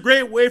 It's a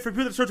great way for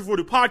people that are searching for a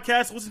new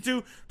podcast to listen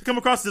to come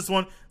across this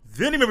one.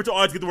 Then remember to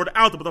always get the word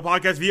out about the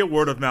podcast via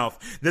word of mouth.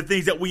 The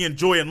things that we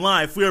enjoy in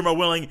life, we are more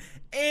willing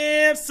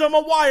and some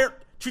are wired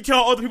to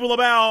tell other people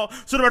about.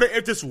 So no matter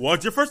if this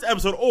was your first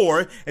episode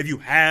or if you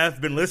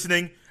have been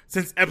listening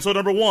since episode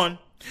number 1,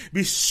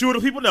 be sure to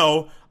let people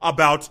know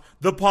about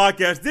the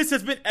podcast. This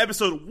has been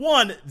episode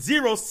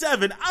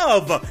 107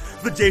 of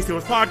the Jay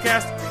Stevens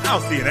Podcast. I'll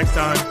see you next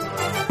time.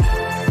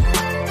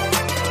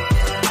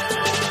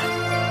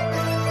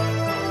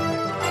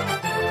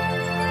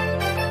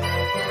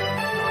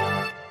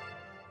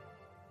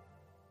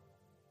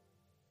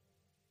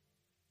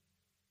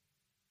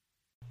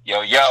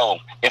 Yo,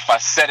 if I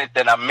said it,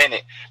 then I meant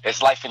it. There's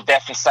life and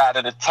death inside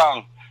of the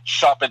tongue,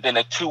 sharper than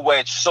a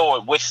two-edged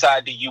sword. Which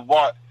side do you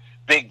want?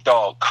 Big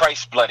dog,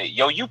 Christ-blooded.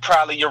 Yo, you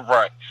probably your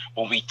runt.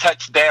 When we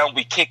touch down,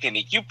 we kicking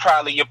it. You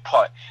probably your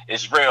putt.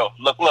 It's real.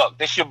 Look,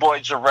 this your boy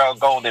Jarrell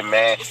Golden,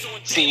 man,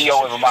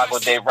 CEO of Imago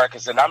Day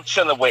Records, and I'm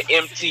chilling with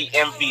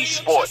MTMV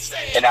Sports,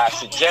 and I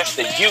suggest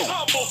that you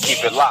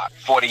keep it locked.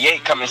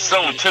 48 coming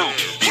soon, too.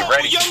 Be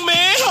ready. Young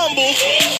man, humble.